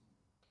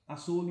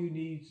 That's all you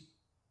need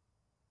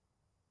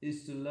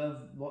is to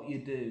love what you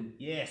do.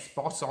 Yeah,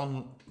 spot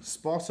on,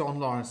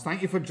 Lawrence.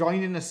 Thank you for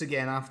joining us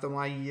again after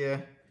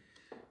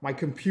my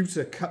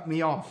computer cut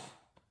me off,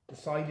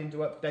 deciding to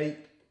update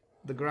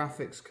the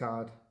graphics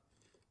card.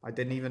 I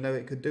didn't even know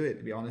it could do it,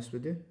 to be honest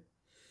with you.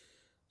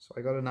 So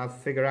I got to now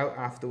figure out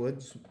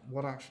afterwards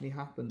what actually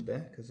happened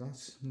there, because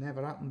that's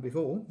never happened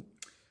before.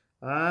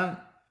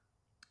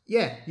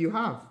 Yeah, you've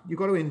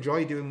got to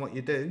enjoy doing what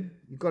you do.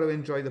 You've got to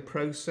enjoy the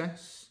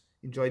process,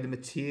 enjoy the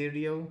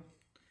material.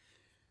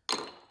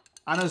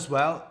 And as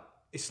well,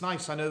 it's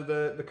nice. I know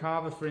the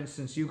carver, for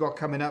instance, you got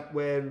coming up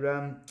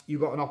where you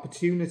got an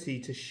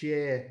opportunity to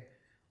share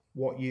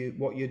what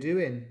you're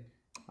doing,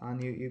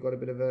 and you got a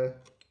bit of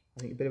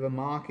a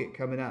market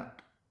coming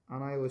up.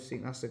 And I always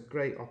think that's a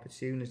great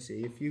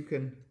opportunity if you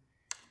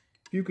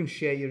can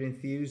share your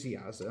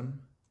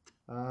enthusiasm.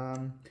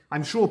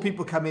 I'm sure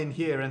people come in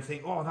here and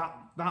think, oh,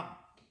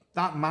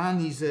 that man,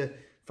 he's a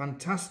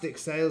fantastic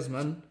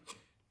salesman,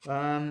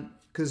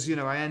 because you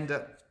know, I end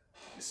up.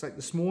 It's like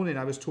this morning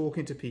I was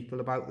talking to people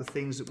about the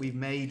things that we've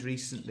made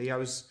recently. I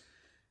was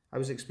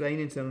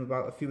explaining to them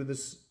about a few of the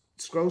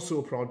scroll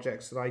saw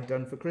projects that I'd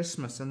done for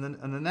Christmas, and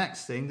the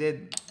next thing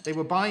they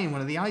were buying one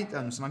of the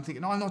items, and I'm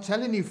thinking, no, I'm not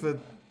telling you for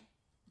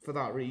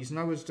that reason.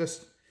 I was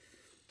just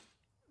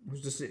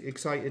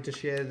excited to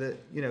share that,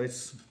 you know,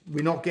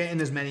 we're not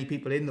getting as many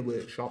people in the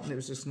workshop, and it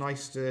was just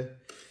nice to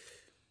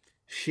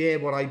share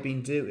what I'd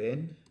been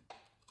doing.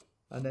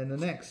 And then the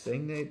next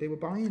thing they were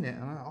buying it,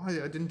 and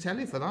I didn't tell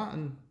you for that,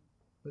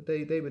 but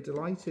they were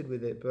delighted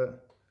with it.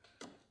 But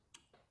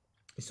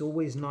it's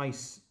always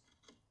nice,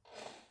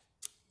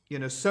 you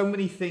know, so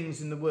many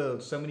things in the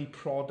world, so many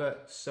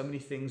products, so many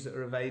things that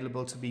are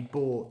available to be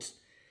bought.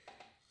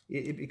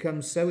 It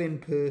becomes so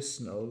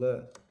impersonal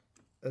that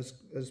as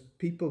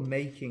people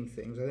making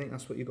things, I think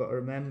that's what you've got to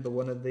remember.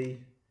 One of the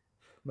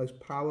most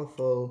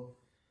powerful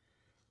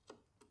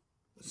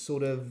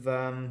sort of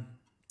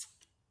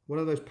one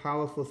of those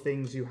powerful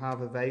things you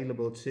have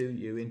available to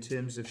you in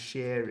terms of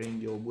sharing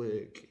your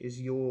work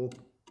is your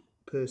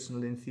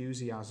personal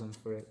enthusiasm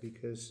for it,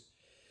 because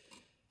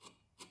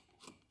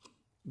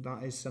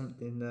that is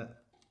something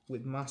that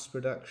with mass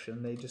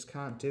production they just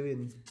can't do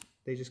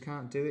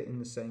it in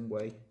the same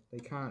way. They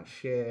can't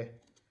share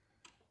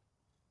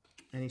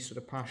any sort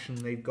of passion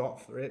they've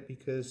got for it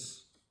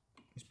because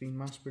it's been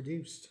mass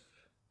produced.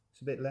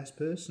 It's a bit less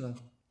personal.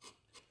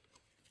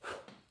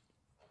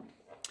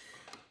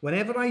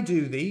 Whenever I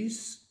do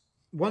these,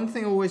 one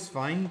thing I always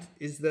find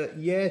is that,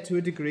 yeah, to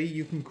a degree,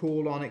 you can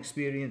call on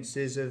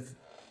experiences of,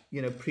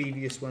 you know,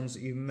 previous ones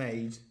that you've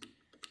made.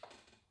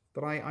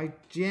 But I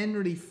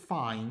generally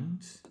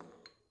find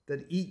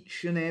that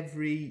each and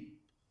every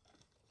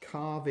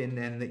carving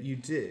then that you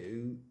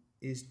do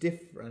is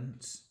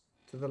different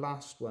to the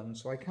last one.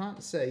 So I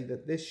can't say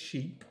that this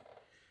sheep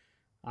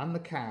and the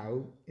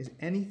cow is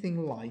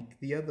anything like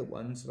the other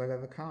ones that I've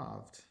ever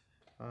carved.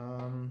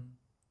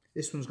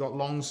 This one's got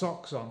long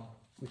socks on,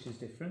 which is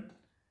different.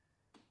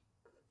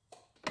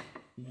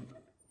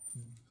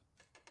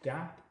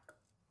 Gap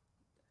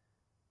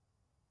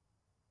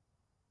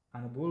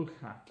and a bull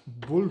hat.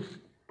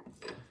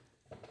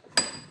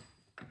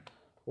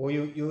 Or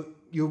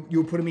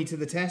you're putting me to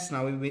the test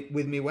now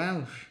with me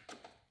Welsh.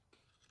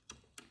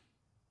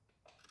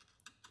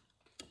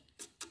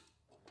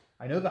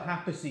 I know the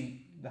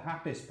happy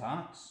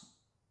parts.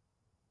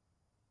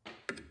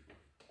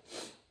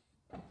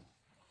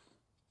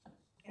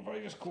 Have I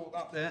just caught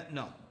that there?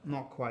 No,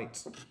 not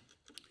quite.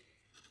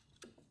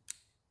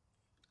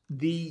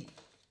 The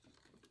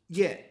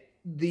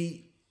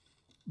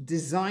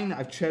design that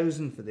I've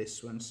chosen for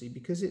this one, see,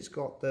 because it's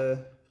got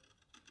the,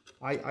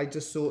 I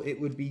just thought it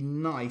would be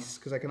nice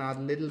because I can add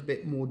a little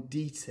bit more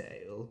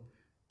detail.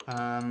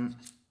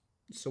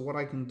 So what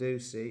I can do,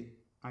 see,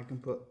 I can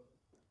put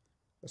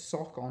a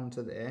sock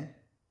onto there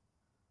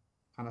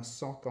and a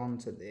sock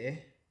onto there,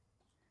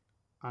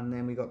 and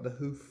then we got the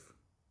hoof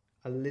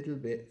a little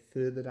bit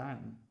further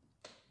down.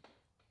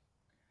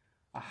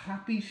 A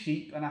happy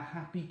sheep and a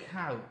happy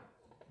cow.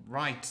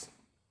 Right,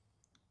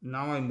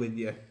 now I'm with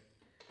you.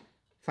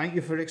 Thank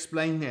you for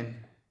explaining.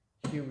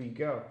 Here we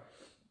go.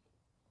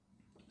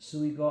 So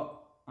we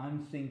got,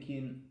 I'm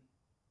thinking,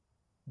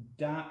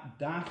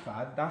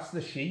 Dafad, that's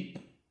the sheep.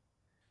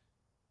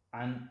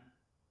 And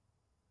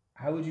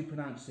how would you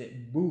pronounce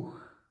it? Buch.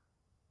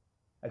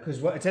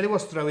 Because what I tell you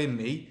what's throwing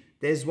me,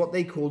 there's what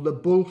they call the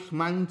Bulch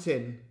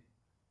Mountain,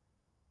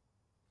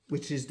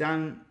 which is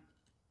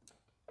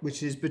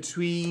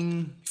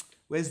between,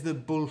 where's the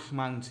Bulch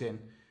Mountain?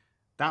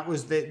 That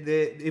was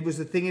it was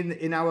the thing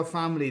in our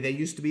family. There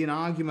used to be an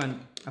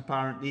argument,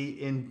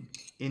 apparently,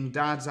 in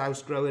Dad's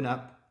house growing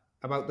up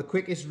about the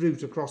quickest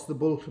route across the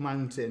Bulch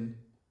Mountain.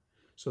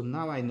 So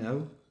now I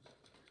know.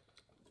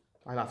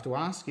 I'll have to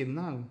ask him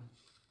now.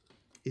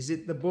 Is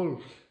it the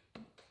Bulch?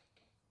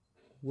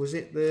 Was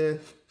it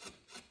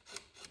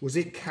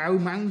Cow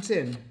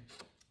Mountain?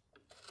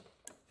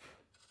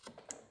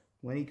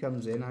 When he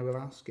comes in, I will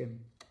ask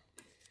him.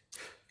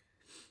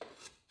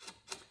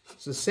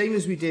 So same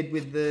as we did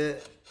with the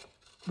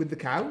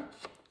cow.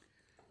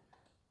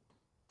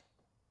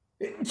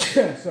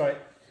 Sorry.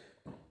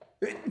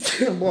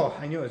 Whoa,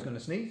 I knew I was going to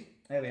sneeze.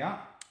 There we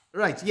are.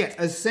 Right, yeah,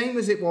 as same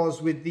as it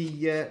was with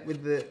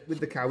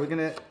the cow. We're going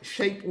to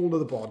shape all of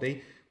the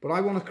body, but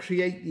I want to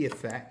create the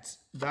effect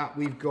that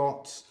we've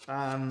got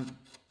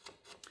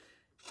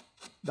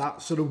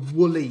that sort of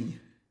woolly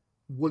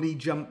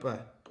jumper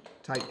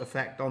type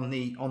effect on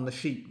the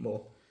sheep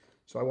more.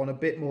 So I want a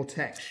bit more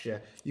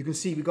texture. You can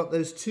see we've got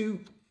those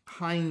two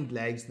hind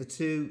legs,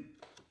 the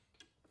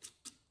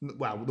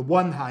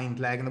one hind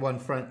leg and the one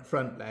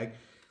front leg,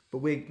 but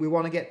we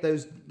want to get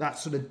that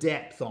sort of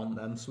depth on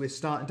them, so we're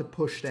starting to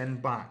push them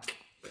back.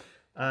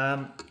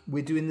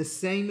 We're doing the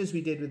same as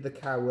we did with the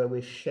cow, where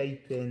we're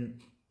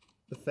shaping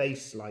the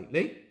face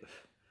slightly,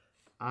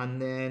 and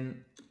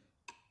then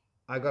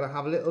I've got to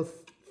have a little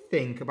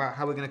think about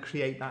how we're going to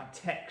create that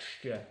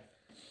texture.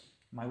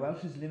 My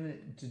Welsh is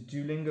limited to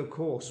Duolingo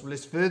course. Well,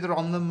 it's further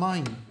on than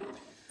mine.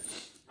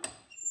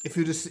 If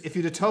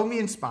you'd have told me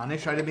in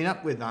Spanish, I'd have been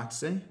up with that,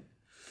 see?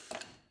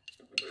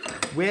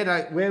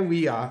 Where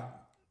we are,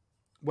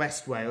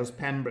 West Wales,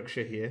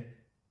 Pembrokeshire here,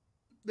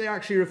 they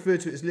actually refer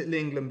to it as Little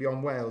England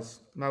beyond Wales.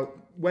 Now,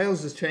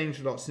 Wales has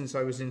changed a lot since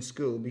I was in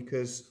school,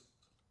 because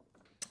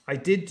I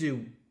did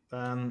do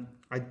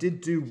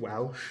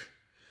Welsh,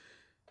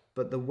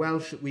 but the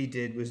Welsh that we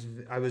did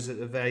I was at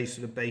a very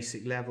sort of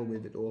basic level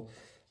with it all.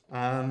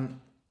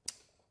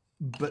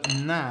 But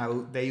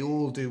now they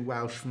all do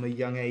Welsh from a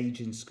young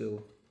age in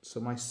school. So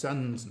my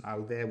sons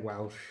now, they're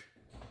Welsh.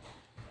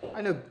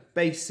 I know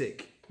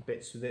basic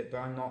bits with it, but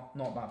I'm not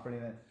that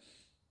brilliant.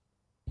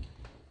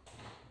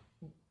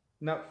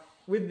 Now,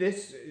 with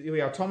this, here we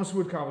are, Thomas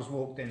Woodcarver's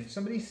walked in.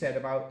 Somebody said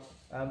about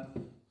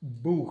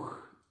Buch,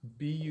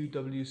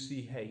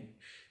 B-U-W-C-H.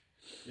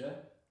 Yeah.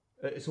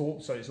 It's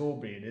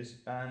Aubrey it is.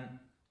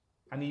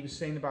 And he was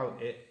saying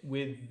about it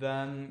with,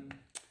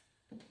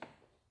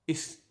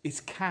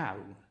 it's cow.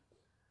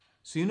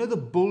 So you know the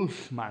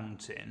Bulch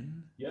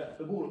Mountain? Yeah,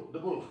 the Bulch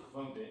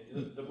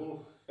Mountain. The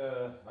Bulch,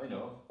 I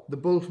know. The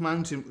Bulch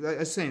Mountain, I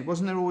was saying,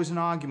 wasn't there always an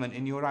argument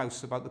in your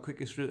house about the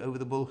quickest route over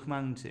the Bulch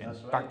Mountain?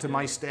 That's right, back to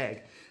my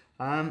steg.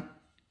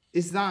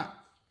 Is that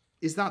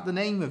the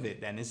name of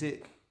it then? Is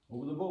it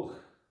over the Bulch?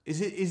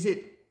 Is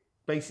it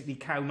basically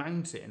Cow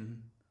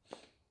Mountain,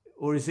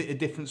 or is it a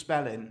different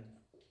spelling?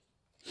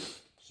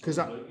 Sounds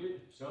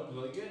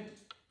like it.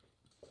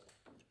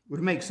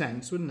 Would make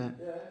sense, wouldn't it?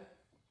 Yeah.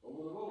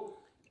 Over the boat.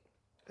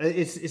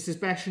 It's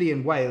especially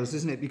in Wales,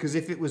 isn't it? Because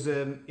if it was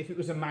a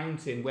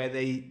mountain where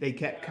they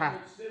kept It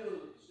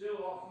still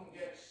often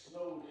gets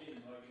snowed in,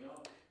 like, you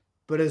know.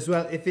 But as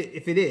well, if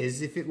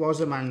it was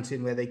a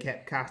mountain where they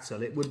kept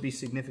cattle, it would be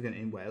significant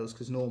in Wales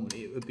because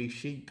normally it would be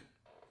sheep.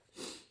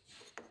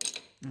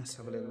 Let's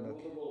have a little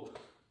look.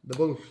 The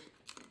bull.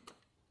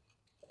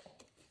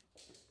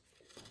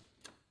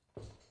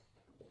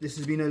 This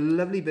has been a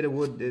lovely bit of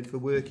wood for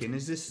working.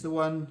 Is this the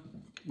one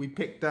we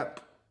picked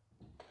up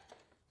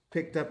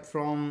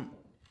from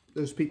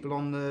those people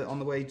on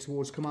the way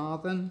towards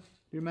Carmarthen? Do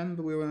you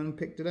remember we went and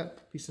picked it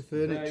up? Piece of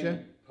furniture.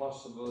 Very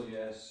possible,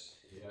 yes.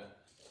 Yeah.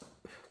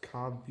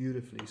 Carved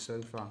beautifully so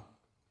far.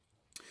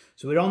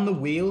 So we're on the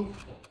wheel.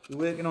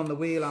 We're working on the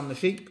wheel and the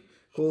sheep.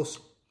 Of course,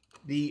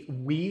 the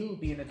wheel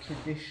being a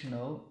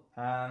traditional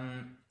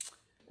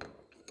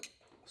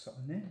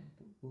something there.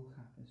 Wool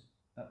cap is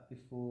up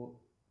before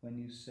when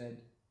you said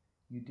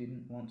you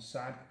didn't want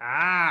sag.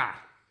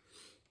 Ah!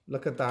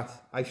 Look at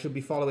that. I should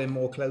be following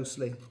more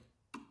closely.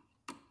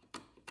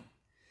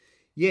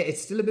 Yeah,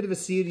 it's still a bit of a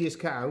serious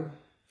cow.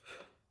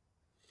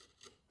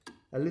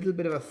 A little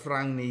bit of a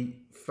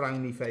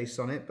frowny face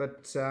on it,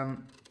 but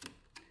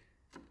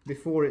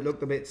before it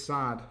looked a bit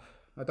sad.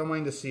 I don't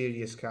mind a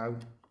serious cow,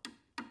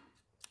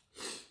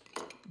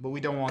 but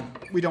we don't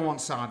want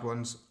sad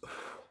ones.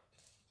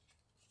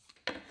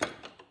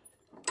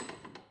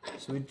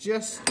 So we're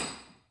just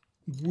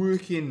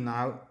working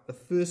now. The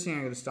first thing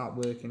I'm going to start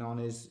working on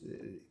is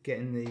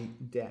getting the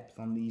depth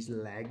on these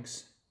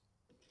legs.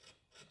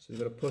 So we've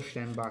got to push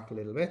them back a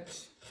little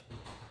bit.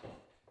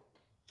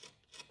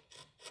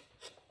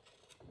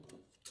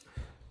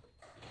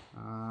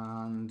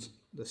 And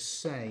the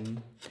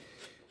same.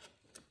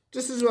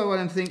 Just as well, what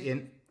I'm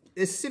thinking,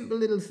 there's simple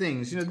little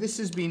things. You know, this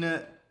has been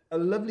a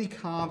lovely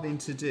carving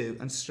to do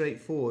and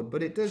straightforward,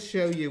 but it does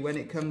show you when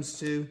it comes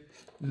to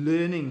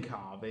learning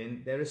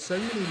carving, there are so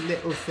many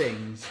little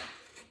things.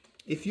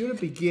 If you're a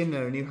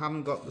beginner and you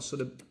haven't got the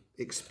sort of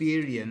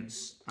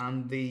experience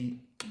and the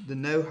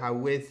know-how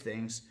with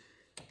things,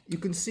 you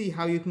can see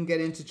how you can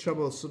get into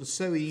trouble sort of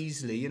so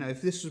easily. You know,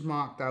 if this was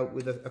marked out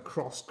with a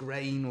cross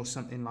grain or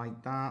something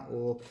like that,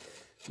 or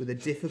with a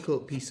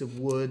difficult piece of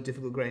wood,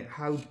 difficult grain,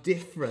 how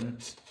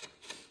different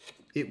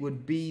it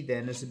would be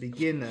then as a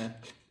beginner,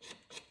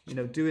 you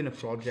know, doing a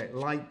project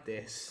like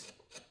this.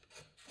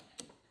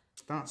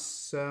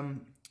 That's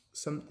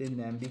something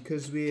then,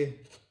 because we've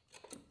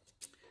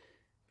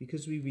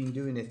been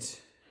doing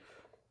it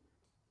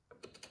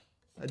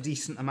a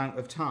decent amount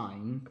of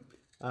time.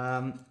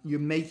 You're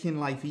making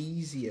life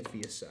easier for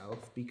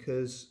yourself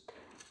because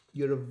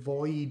you're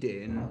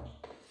avoiding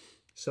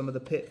some of the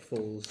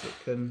pitfalls that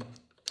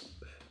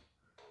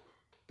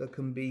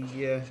can be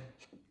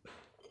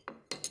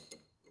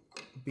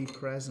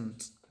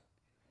present.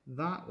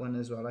 That one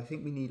as well, I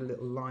think we need a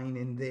little line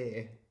in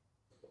there.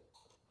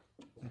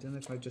 I don't know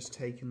if I've just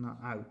taken that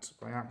out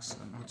by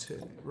accident. I'll turn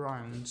it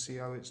round, see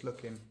how it's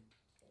looking.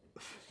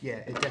 Yeah,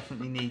 it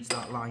definitely needs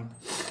that line.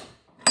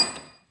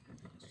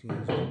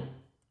 Excuse me.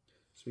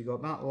 So we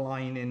got that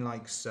line in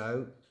like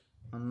so,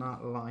 and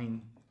that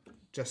line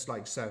just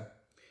like so.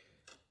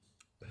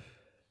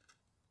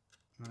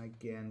 And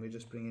again, we're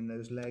just bringing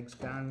those legs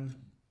down.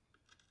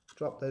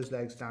 Drop those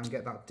legs down,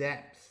 get that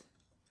depth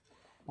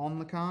on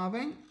the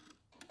carving.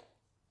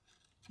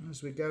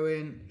 As we go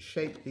in,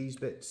 shape these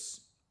bits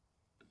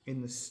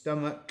in the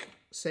stomach,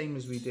 same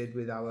as we did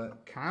with our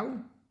cow,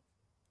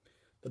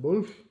 the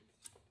bull.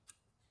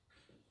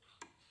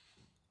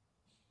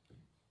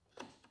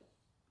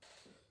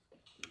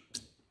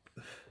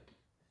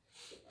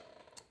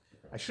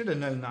 I should have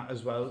known that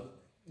as well,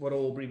 what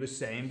Aubrey was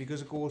saying,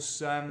 because of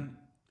course,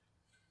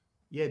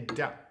 yeah,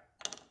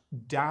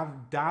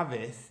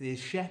 David is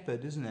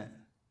shepherd, isn't it?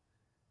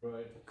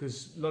 Right.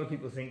 Because a lot of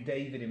people think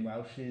David in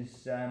Welsh is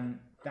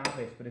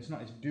David, but it's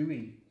not, it's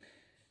Dewey.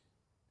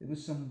 There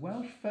was some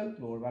Welsh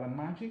folklore about a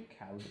magic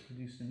cow that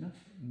produced enough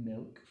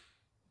milk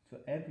for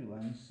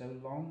everyone so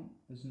long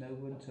as no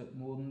one took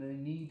more than they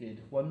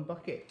needed. 1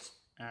 bucket.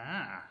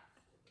 Ah.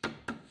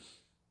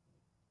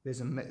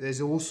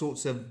 There's all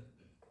sorts of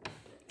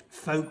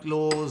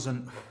folklores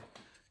and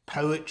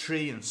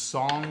poetry and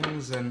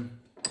songs and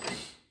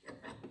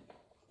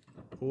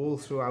all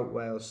throughout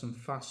Wales. Some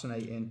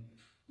fascinating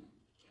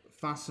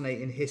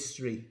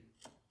history.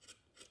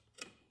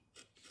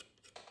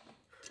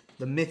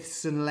 The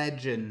myths and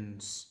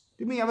legends.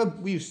 We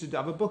used to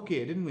have a book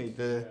here, didn't we?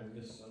 The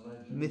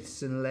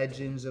myths and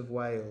legends of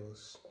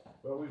Wales.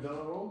 Well, we've done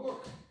our own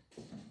book.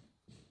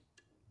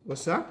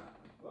 What's that?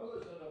 Well,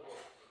 we've done a book.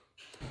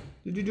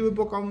 Did you do a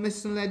book on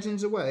myths and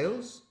legends of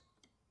Wales?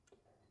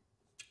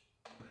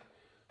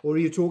 Or are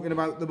you talking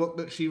about the book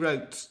that she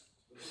wrote?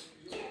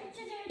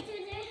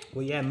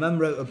 Well, yeah, Mum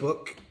wrote a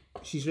book.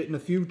 She's written a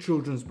few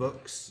children's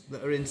books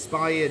that are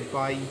inspired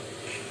by...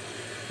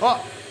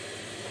 Oh!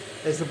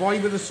 There's the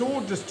boy with the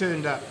sword just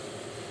turned up.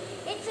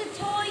 It's a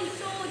toy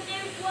sword,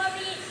 don't worry,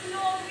 it's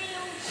not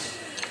real.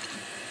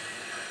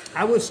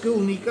 How was school,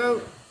 Nico?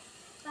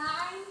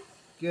 Fine.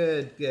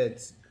 Good, good.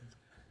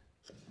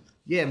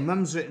 Yeah,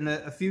 Mum's written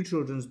a few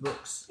children's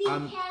books. Be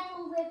careful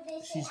with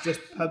this. She's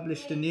just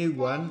published a new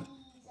one,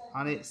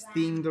 and it's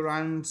themed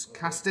around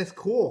Castell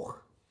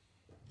Coch.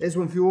 There's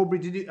one for you,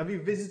 Aubrey. Have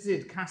you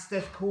visited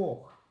Castell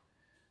Coch?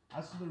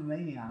 As for the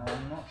remaining animal,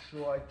 I'm not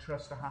sure I'd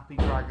trust a happy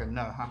dragon.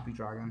 No, happy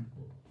dragon.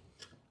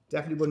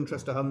 Definitely wouldn't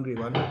trust a hungry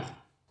one.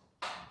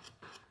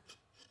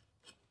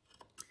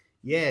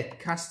 Yeah,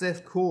 Castell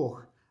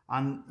Coch.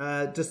 And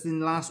just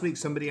in last week,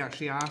 somebody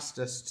actually asked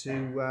us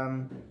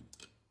to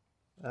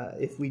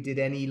if we did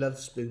any love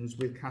spoons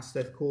with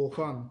Castell Coch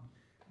on.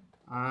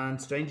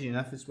 And strangely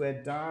enough, it's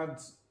where Dad,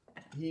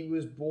 he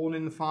was born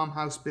in the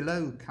farmhouse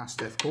below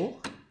Castell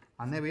Coch.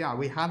 And there we are.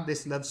 We had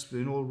this love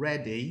spoon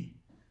already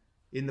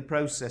in the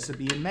process of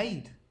being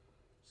made.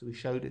 So we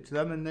showed it to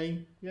them and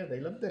they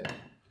loved it.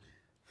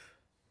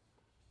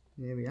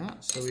 There we are.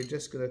 So we're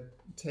just going to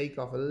take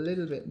off a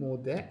little bit more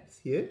depth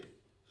here.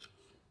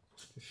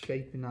 Just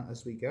shaping that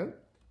as we go.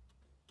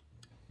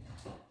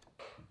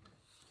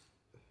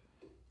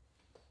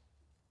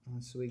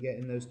 And so we're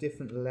getting those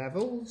different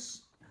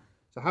levels.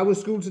 So how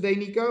was school today,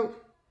 Nico?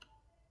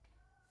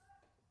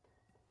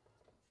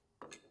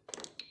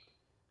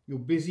 You're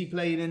busy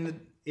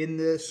playing in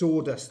the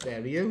sawdust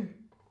there, are you?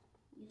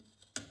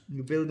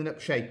 You're building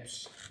up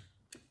shapes.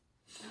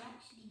 I'm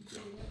actually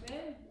doing a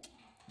road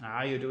there.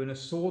 Ah, you're doing a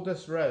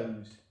sawdust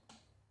road.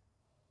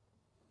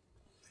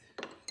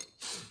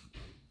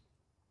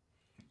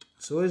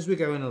 So as we're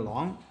going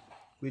along,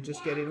 we're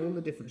just getting all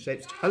the different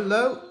shapes.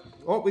 Hello!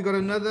 Oh, we got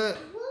another.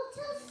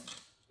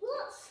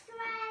 What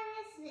square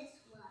is this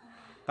one?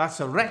 That's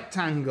a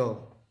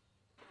rectangle.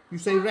 You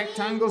say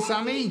rectangle,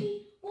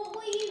 Sammy? What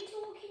were you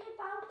talking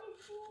about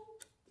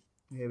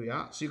before? Here we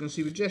are. So you can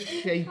see we're just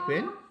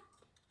shaping,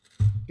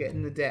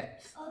 getting the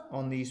depth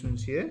on these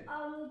ones here.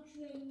 I will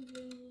drain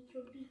the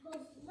needle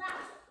because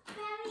that's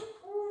very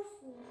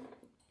awful.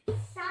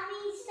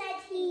 Sammy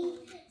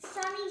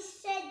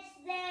said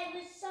there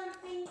was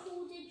something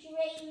called a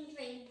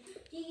drain.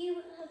 Do you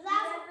have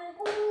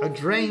A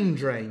drain.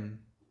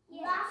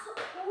 Yeah. That's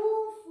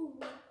awful.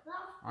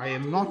 I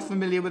am not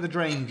familiar with a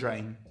drain.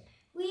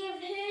 We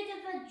have heard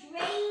of a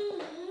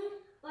drain,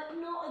 but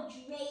not a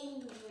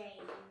drain.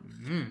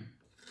 Mm.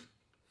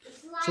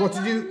 It's like So what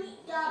did you?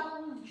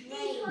 double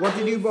drain. What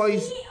did you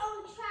boys? See it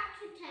on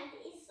tractor tent.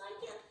 It's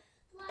like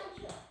a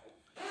drain.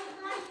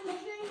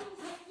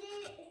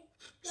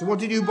 So what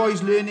did you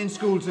boys learn in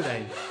school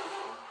today?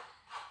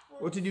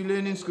 What did you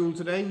learn in school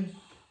today?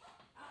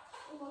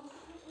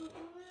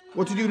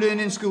 What did you learn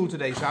in school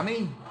today,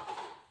 Sammy?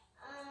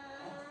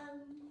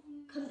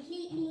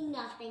 Completely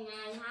nothing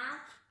I have.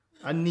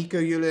 And Nico,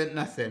 you learnt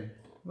nothing.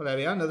 Well, there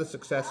we are, another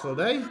successful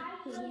day.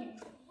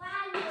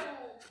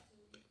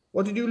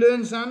 What did you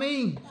learn,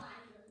 Sammy?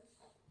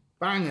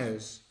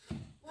 Bangers.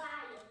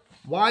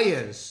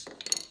 Wires.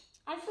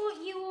 I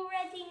thought you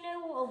already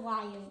knew what a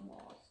wire was.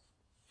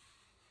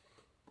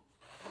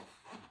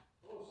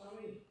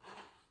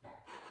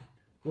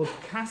 Well,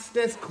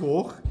 Castell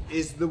Coch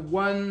is the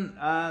one.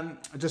 I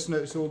just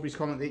noticed Aubrey's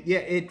comment. Yeah,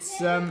 it's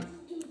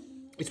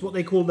what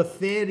they call the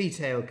fairy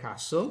tale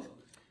castle,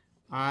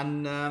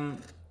 and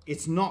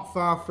it's not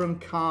far from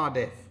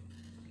Cardiff.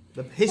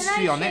 The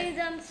history on it. Can I show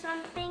them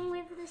something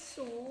with the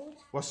sword?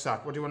 What's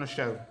that? What do you want to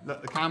show?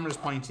 Look, the camera's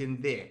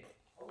pointing there.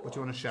 What do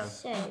you want to show?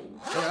 So.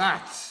 Look at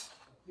that.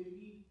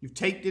 You've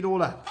taped it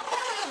all up.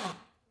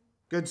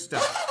 Good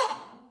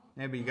stuff.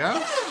 There we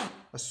go.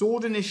 A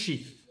sword in his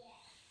sheath.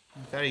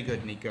 Very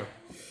good, Nico.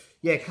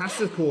 Yeah,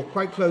 Castell Coch,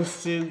 quite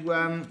close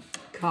to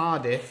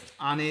Cardiff,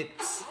 and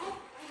it's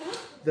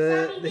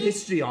the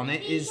history on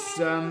it is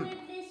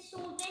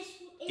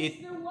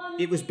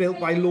it was built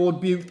by Lord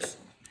Bute.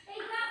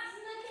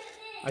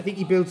 I think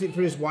he built it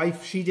for his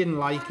wife. She didn't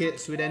like it,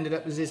 so it ended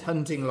up as his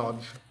hunting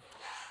lodge.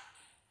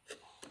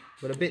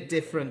 But a bit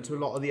different to a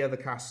lot of the other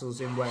castles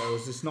in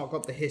Wales. It's not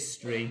got the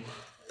history.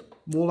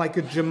 More like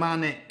a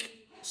Germanic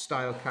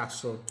style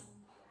castle.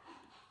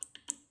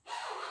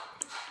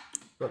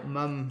 But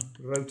Mum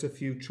wrote a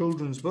few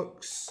children's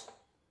books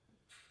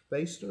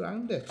based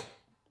around it. So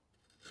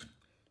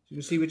you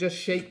can see we're just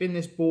shaping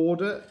this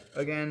border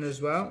again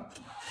as well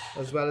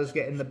as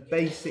getting the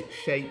basic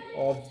shape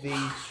of the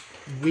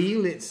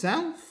wheel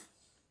itself.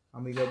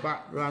 And we go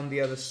back around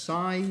the other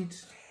side,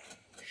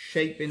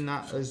 shaping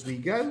that as we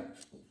go.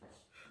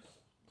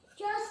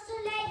 Just to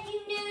let you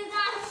know,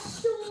 that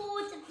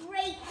sword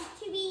breaks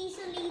too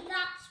easily.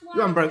 That's why.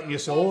 You haven't broken your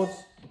sword.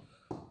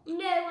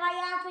 No,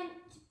 I haven't,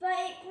 but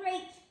it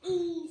breaks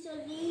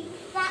easily.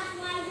 That's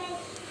why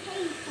there's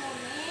tape on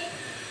it.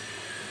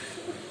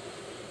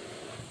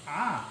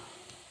 Ah.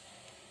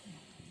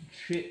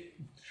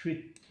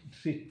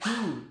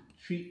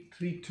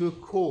 Tritur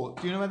Court.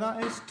 Do you know where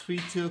that is?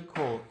 Tritur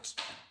Court.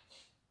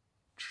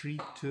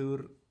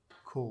 Tritur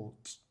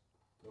Court.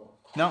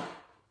 No.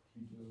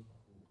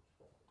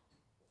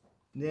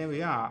 There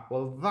we are.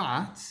 Well,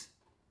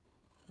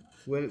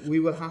 we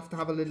will have to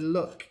have a little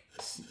look.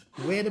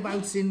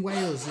 Whereabouts in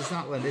Wales is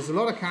that one? There's a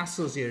lot of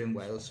castles here in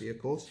Wales, here,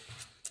 of course,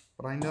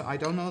 but I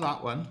don't know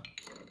that one.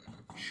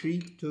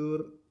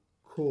 Tritur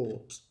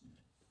Court.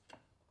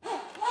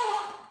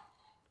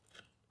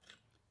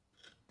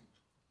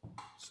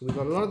 So we've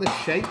got a lot of the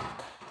shape.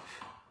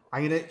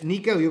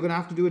 Nico, you're gonna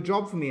have to do a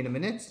job for me in a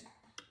minute.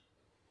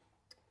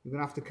 You're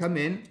gonna have to come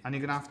in and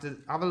you're gonna have to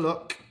have a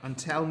look and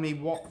tell me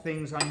what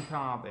things I'm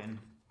carving.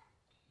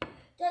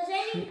 Has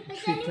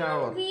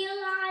anyone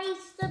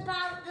realised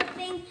about the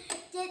thing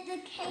that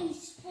the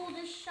case for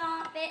the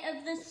sharp bit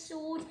of the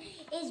sword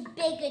is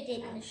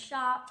bigger than the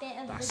sharp bit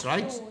of the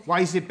sword? That's right.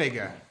 Why is it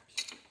bigger?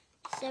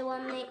 So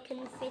it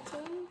can fit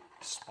in.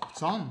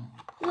 Spot on.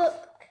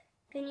 Look,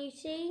 can you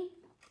see?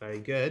 Very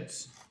good.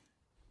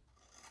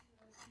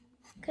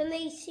 Can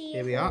they see?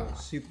 Here we are.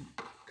 Super.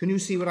 Can you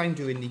see what I'm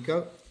doing,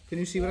 Nico? Can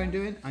you see what I'm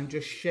doing? I'm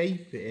just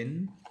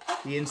shaping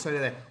the inside of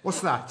there. What's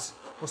that?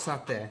 What's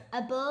that there?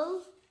 A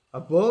bull.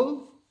 A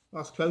bull?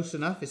 That's close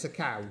enough. It's a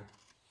cow.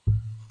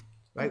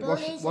 Right,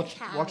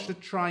 watch the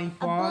tripod.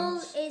 A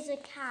bull is a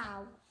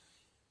cow.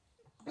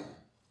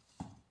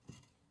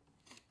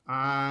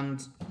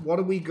 And what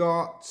have we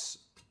got?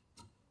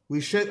 I'll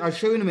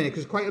show you in a minute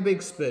because it's quite a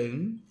big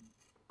spoon.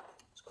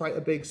 It's quite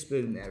a big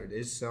spoon, there it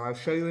is. So I'll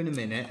show you in a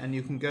minute and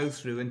you can go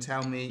through and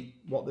tell me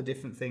what the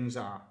different things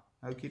are.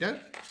 Okie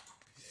doke.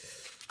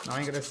 Now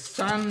I'm going to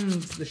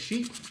sand the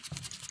sheep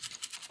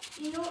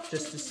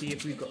just to see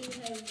if we've got...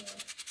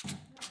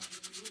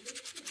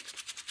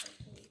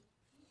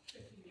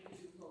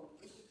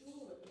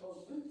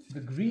 The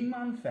Green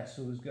Man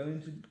Festival is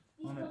going to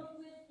on it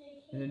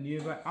in a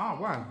new way. Oh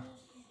wow,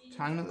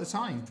 time at the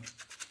time.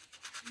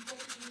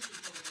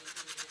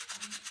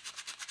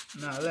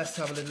 Now let's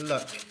have a little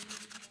look.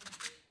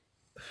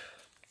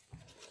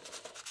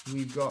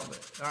 We've got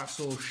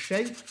that's all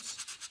shaped,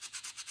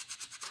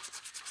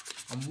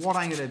 and what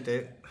I'm going to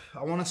do,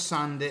 I want to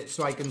sand it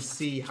so I can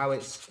see how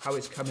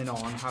it's coming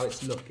on, how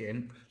it's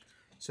looking.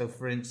 So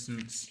for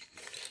instance,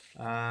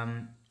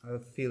 I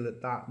feel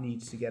that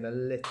needs to get a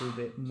little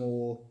bit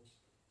more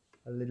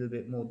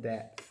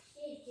depth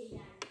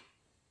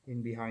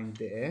in behind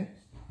there.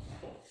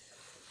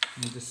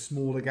 Need a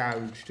smaller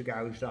gouge to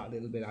gouge that a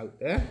little bit out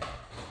there.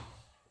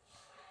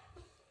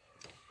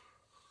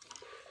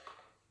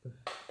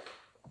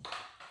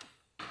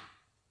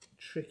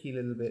 Tricky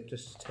little bit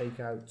just to take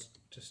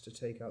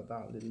out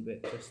that little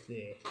bit just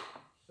there.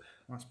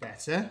 That's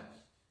better.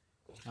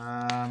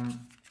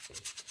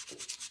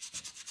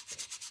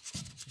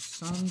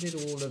 Sanded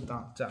all of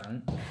that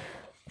down.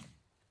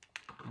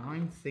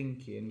 I'm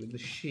thinking with the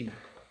sheep,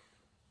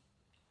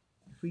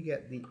 if we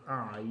get the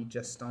eye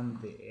just on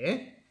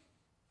there,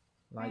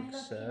 like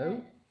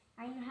so.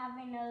 I'm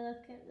having a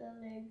look at the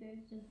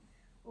logos of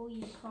all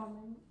your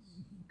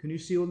comments. Can you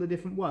see all the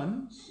different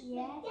ones?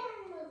 Yeah.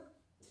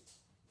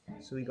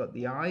 So we got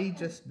the eye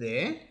just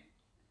there,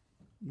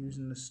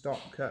 using the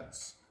stop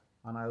cuts,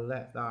 and I'll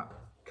let that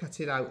cut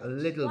it out a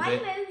little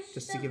bit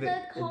just to give it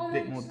a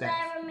bit more depth.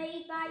 Are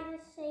made by the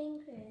same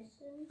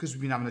person? Because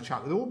we've been having a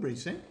chat with Aubrey,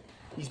 see?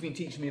 He's been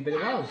teaching me a bit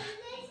of Welsh.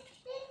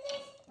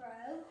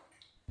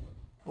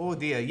 Oh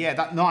dear,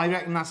 yeah, I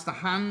reckon that's the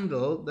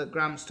handle that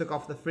Gramps took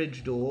off the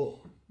fridge door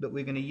that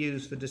we're going to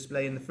use for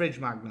displaying the fridge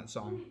magnets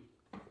on.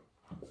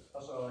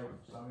 That's all right,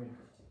 Sammy.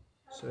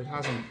 So it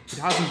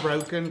hasn't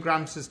broken,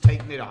 Gramps has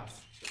taken it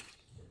off.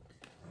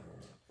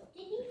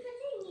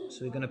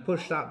 So we're going to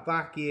push that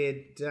back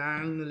here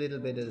down a little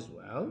bit as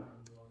well.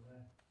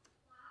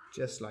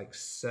 Just like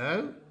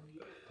so.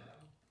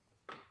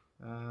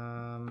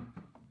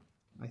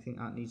 I think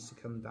that needs to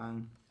come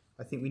down.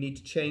 I think we need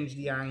to change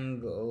the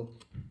angle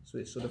so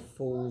it sort of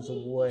falls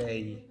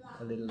away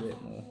a little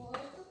bit more.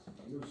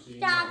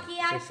 Daddy,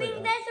 I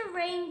think there's a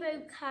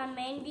rainbow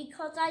coming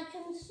because I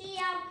can see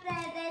out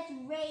there there's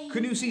rain.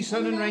 Can you see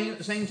sun and rain at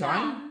the same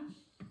time?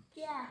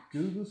 Yeah.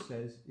 Google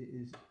says it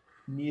is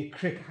near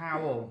Crick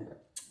Howell.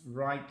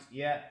 Right,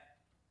 yeah.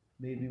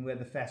 Maybe where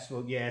the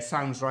festival, yeah,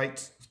 sounds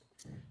right.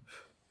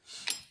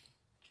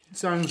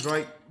 Sounds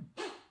right.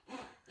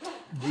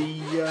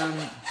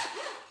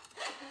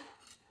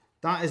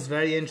 That is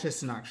very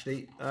interesting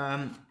actually.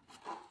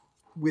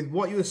 With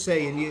what you were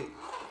saying,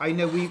 I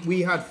know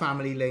we had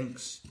family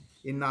links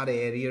in that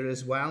area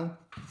as well.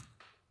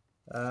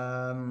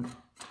 On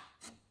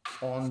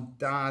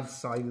Dad's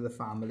side of the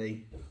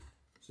family.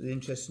 So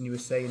interesting you were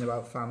saying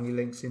about family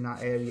links in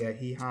that area.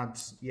 He had,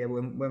 yeah,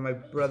 when my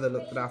brother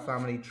looked at our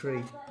family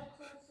tree,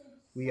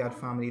 we had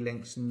family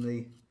links in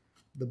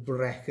the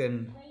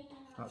Brecon,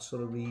 that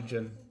sort of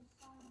region.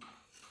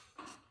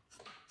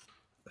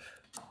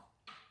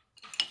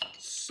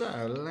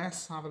 So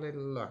let's have a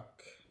little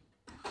look.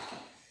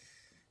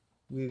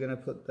 We're going to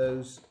put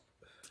the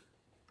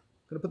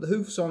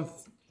hoofs on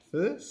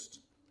first.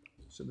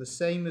 So the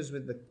same as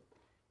with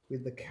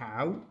the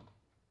cow,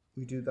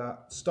 we do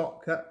that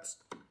stop cut,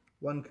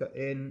 one cut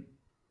in,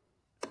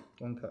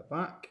 one cut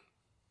back,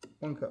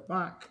 one cut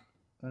back,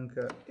 one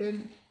cut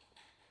in.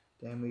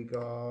 Then we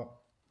got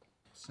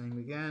same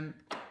again,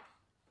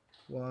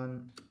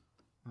 one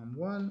and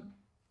one,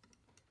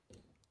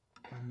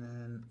 and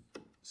then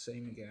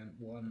same again,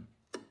 one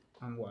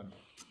and one.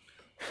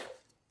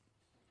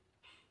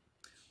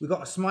 We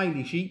got a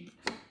smiley sheep.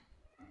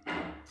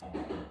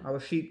 Our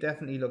sheep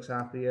definitely looks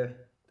happier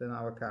than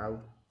our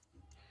cow.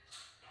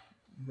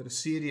 We've got a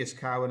serious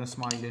cow and a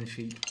smiling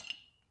sheep.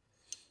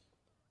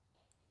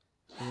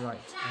 Right,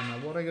 and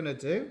now what I'm going to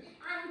do...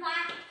 I'm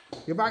back.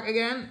 You're back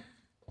again?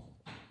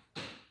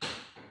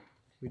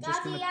 We're Daddy,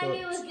 just going to I put...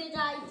 knew a good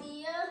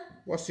idea.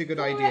 What's your good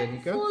idea,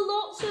 Nico? For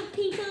lots of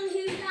people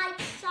who like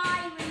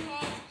siren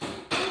heads,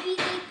 maybe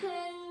they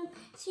can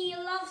see a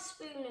love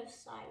spoon of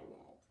siren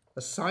head.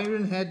 A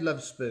siren head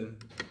love spoon.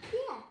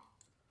 Yeah.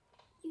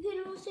 You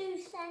can also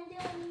send it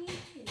on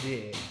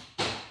YouTube. Yeah.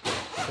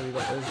 So we've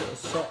got those little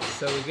socks.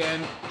 So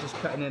again, just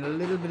cutting in a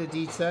little bit of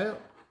detail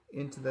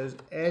into those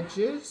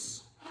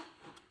edges.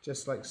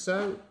 Just like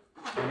so.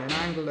 And then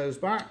angle those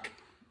back.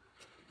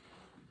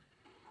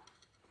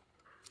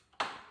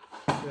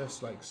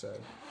 Just like so.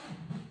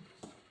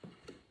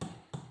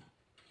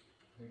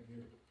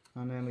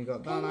 And then we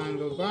got that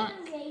angled back.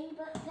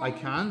 I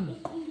can.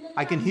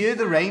 I can hear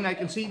the rain. I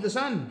can see the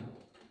sun.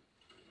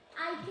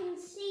 I can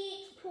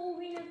see it's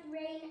pouring of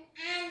rain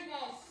and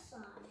there's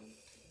sun.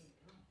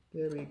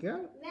 There we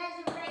go.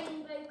 There's a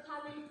rainbow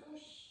coming for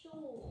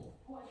sure.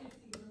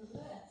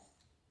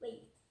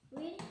 Wait,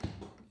 really?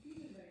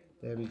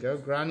 There we go.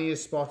 Granny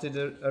has spotted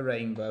a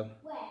rainbow.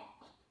 Where?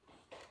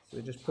 So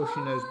we're just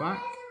pushing those back.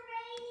 There's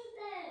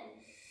a rainbow.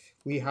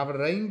 We have a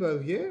rainbow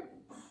here.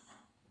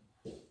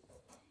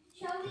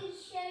 Shall we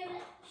show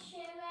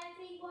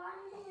everyone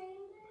the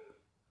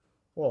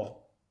rainbow? Oh,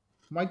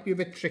 might be a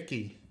bit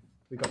tricky.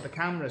 We got the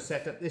camera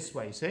set up this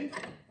way, see?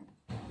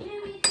 No,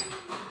 we can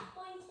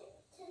point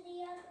it to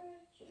the other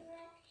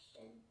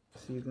direction.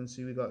 So you can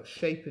see we got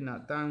shaping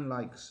that down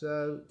like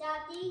so.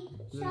 Daddy,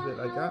 A little bit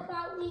like how that.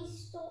 about we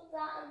stop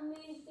that and move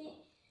it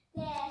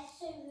there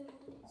so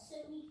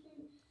we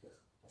can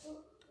put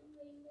the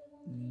rainbow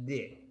on?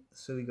 There.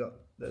 So we got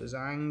those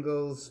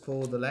angles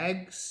for the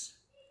legs.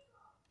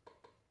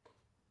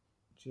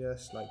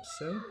 Just like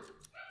so.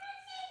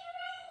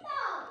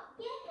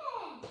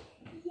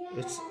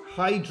 It's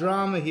high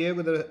drama here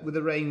with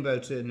a rainbow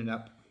turning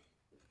up.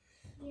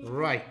 Yeah.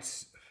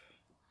 Right.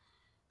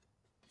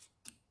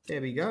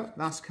 There we go.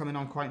 That's coming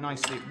on quite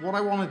nicely. What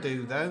I want to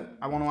do though,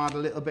 I want to add a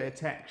little bit of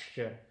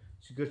texture.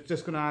 So we're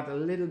just going to add a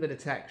little bit of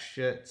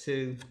texture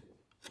to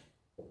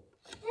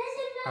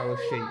our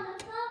sheep. One above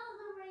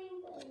the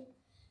rainbow.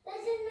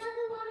 There's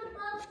another one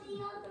above the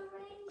other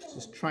rainbow.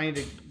 Just trying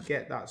to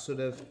get that sort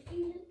of If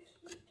you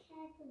look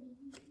carefully,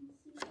 you can see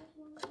there's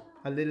one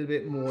above. a little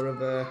bit more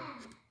of a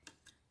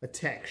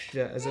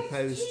texture as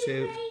opposed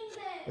to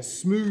a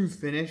smooth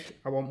finish.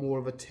 I want more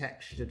of a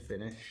textured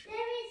finish. There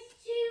is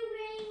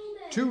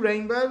 2 rainbows. 2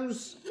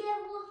 rainbows. Yeah,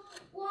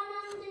 one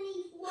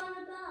underneath, one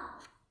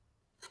above.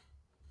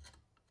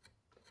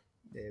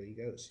 There we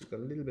go. So you've got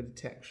a little bit of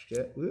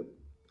texture. Whoop.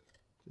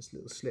 Just a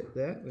little slip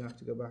there. We have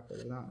to go back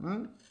over that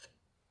now.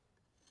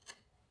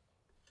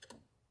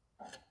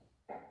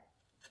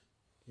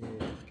 There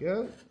we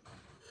go.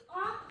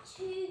 Aren't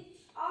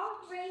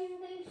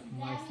rainbows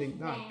And I think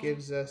that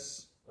gives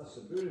us... That's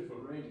a beautiful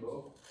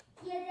rainbow.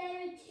 Yeah,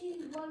 there are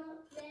 2, one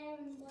up there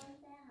and one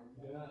down.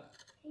 Yeah.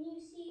 Can you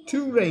see that?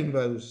 2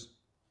 rainbows.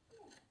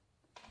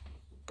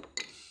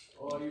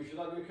 Oh, you should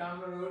have your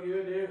camera out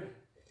here, Dave.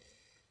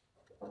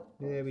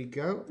 There we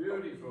go.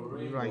 Beautiful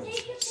rainbow. Right. Take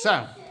a picture So, or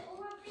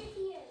a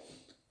video.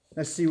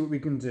 let's see what we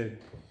can do.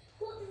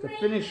 Put To the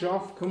finish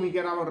off, can we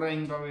get our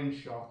rainbow in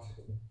shot?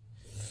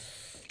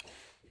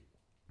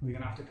 We're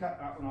going to have to cut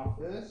that one off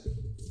first.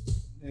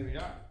 There we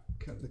are.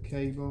 Cut the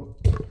cable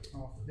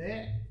off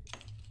there.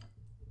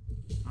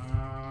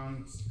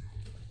 And...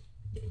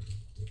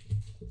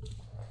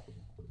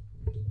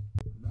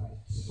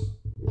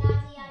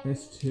 Daddy,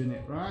 Let's turn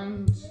it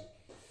round.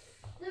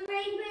 The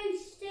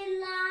rainbow's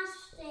still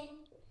lasting.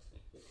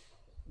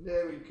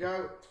 There we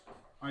go.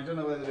 I don't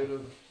know whether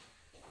it'll...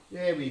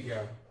 There we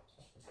go.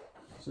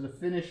 So to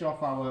finish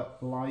off our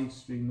live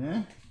stream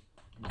there.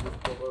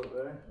 Just pop out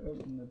there.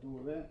 Open the door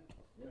there.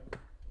 Yeah.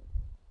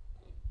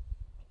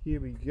 Here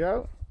we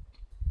go.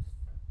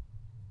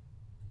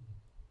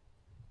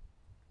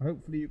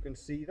 Hopefully you can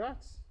see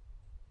that.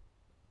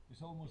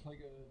 It's almost like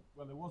a,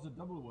 well, there was a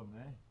double one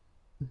there.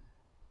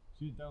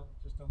 See down,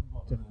 just down the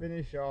bottom. To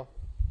finish off,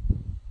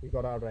 we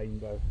got our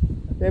rainbow.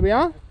 There we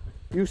are.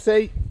 You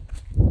say,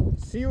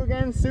 see you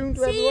again soon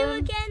to everyone. See you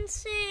again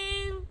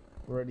soon.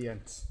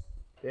 Brilliant.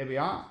 There we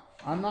are.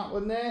 And that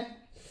one there,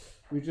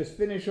 we just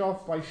finish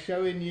off by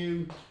showing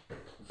you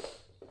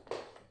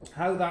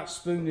how that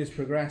spoon is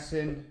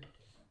progressing.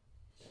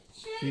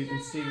 So you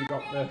can see we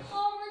got the...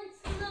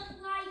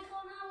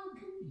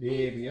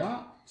 There we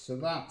are. So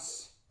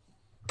that's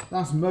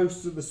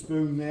most of the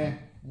spoon there.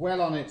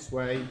 Well on its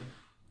way.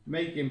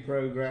 Making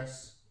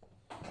progress.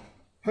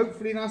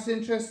 Hopefully that's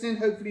interesting.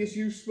 Hopefully it's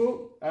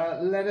useful.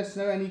 Let us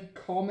know any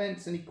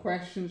comments, any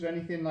questions or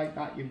anything like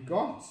that you've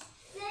got.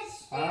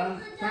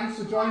 Thanks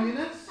for joining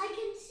us. I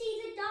can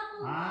see the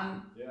double.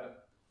 And Yeah.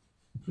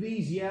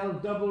 please yell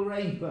double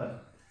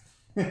rainbow.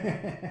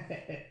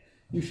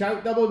 You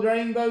shout double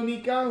rainbow,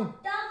 Nico?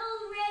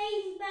 Double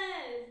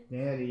rainbow.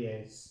 There he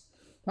is.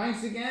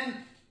 Thanks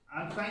again.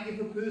 And thank you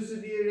for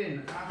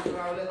persevering after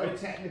our little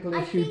technical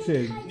issue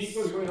too.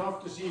 Nico's going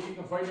off to see if he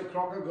can find a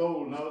crock of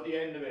gold now at the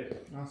end of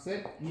it. That's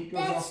it.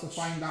 Nico's off to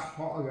find that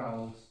pot of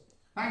gold.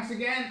 Thanks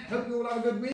again. Hope you all have a good week.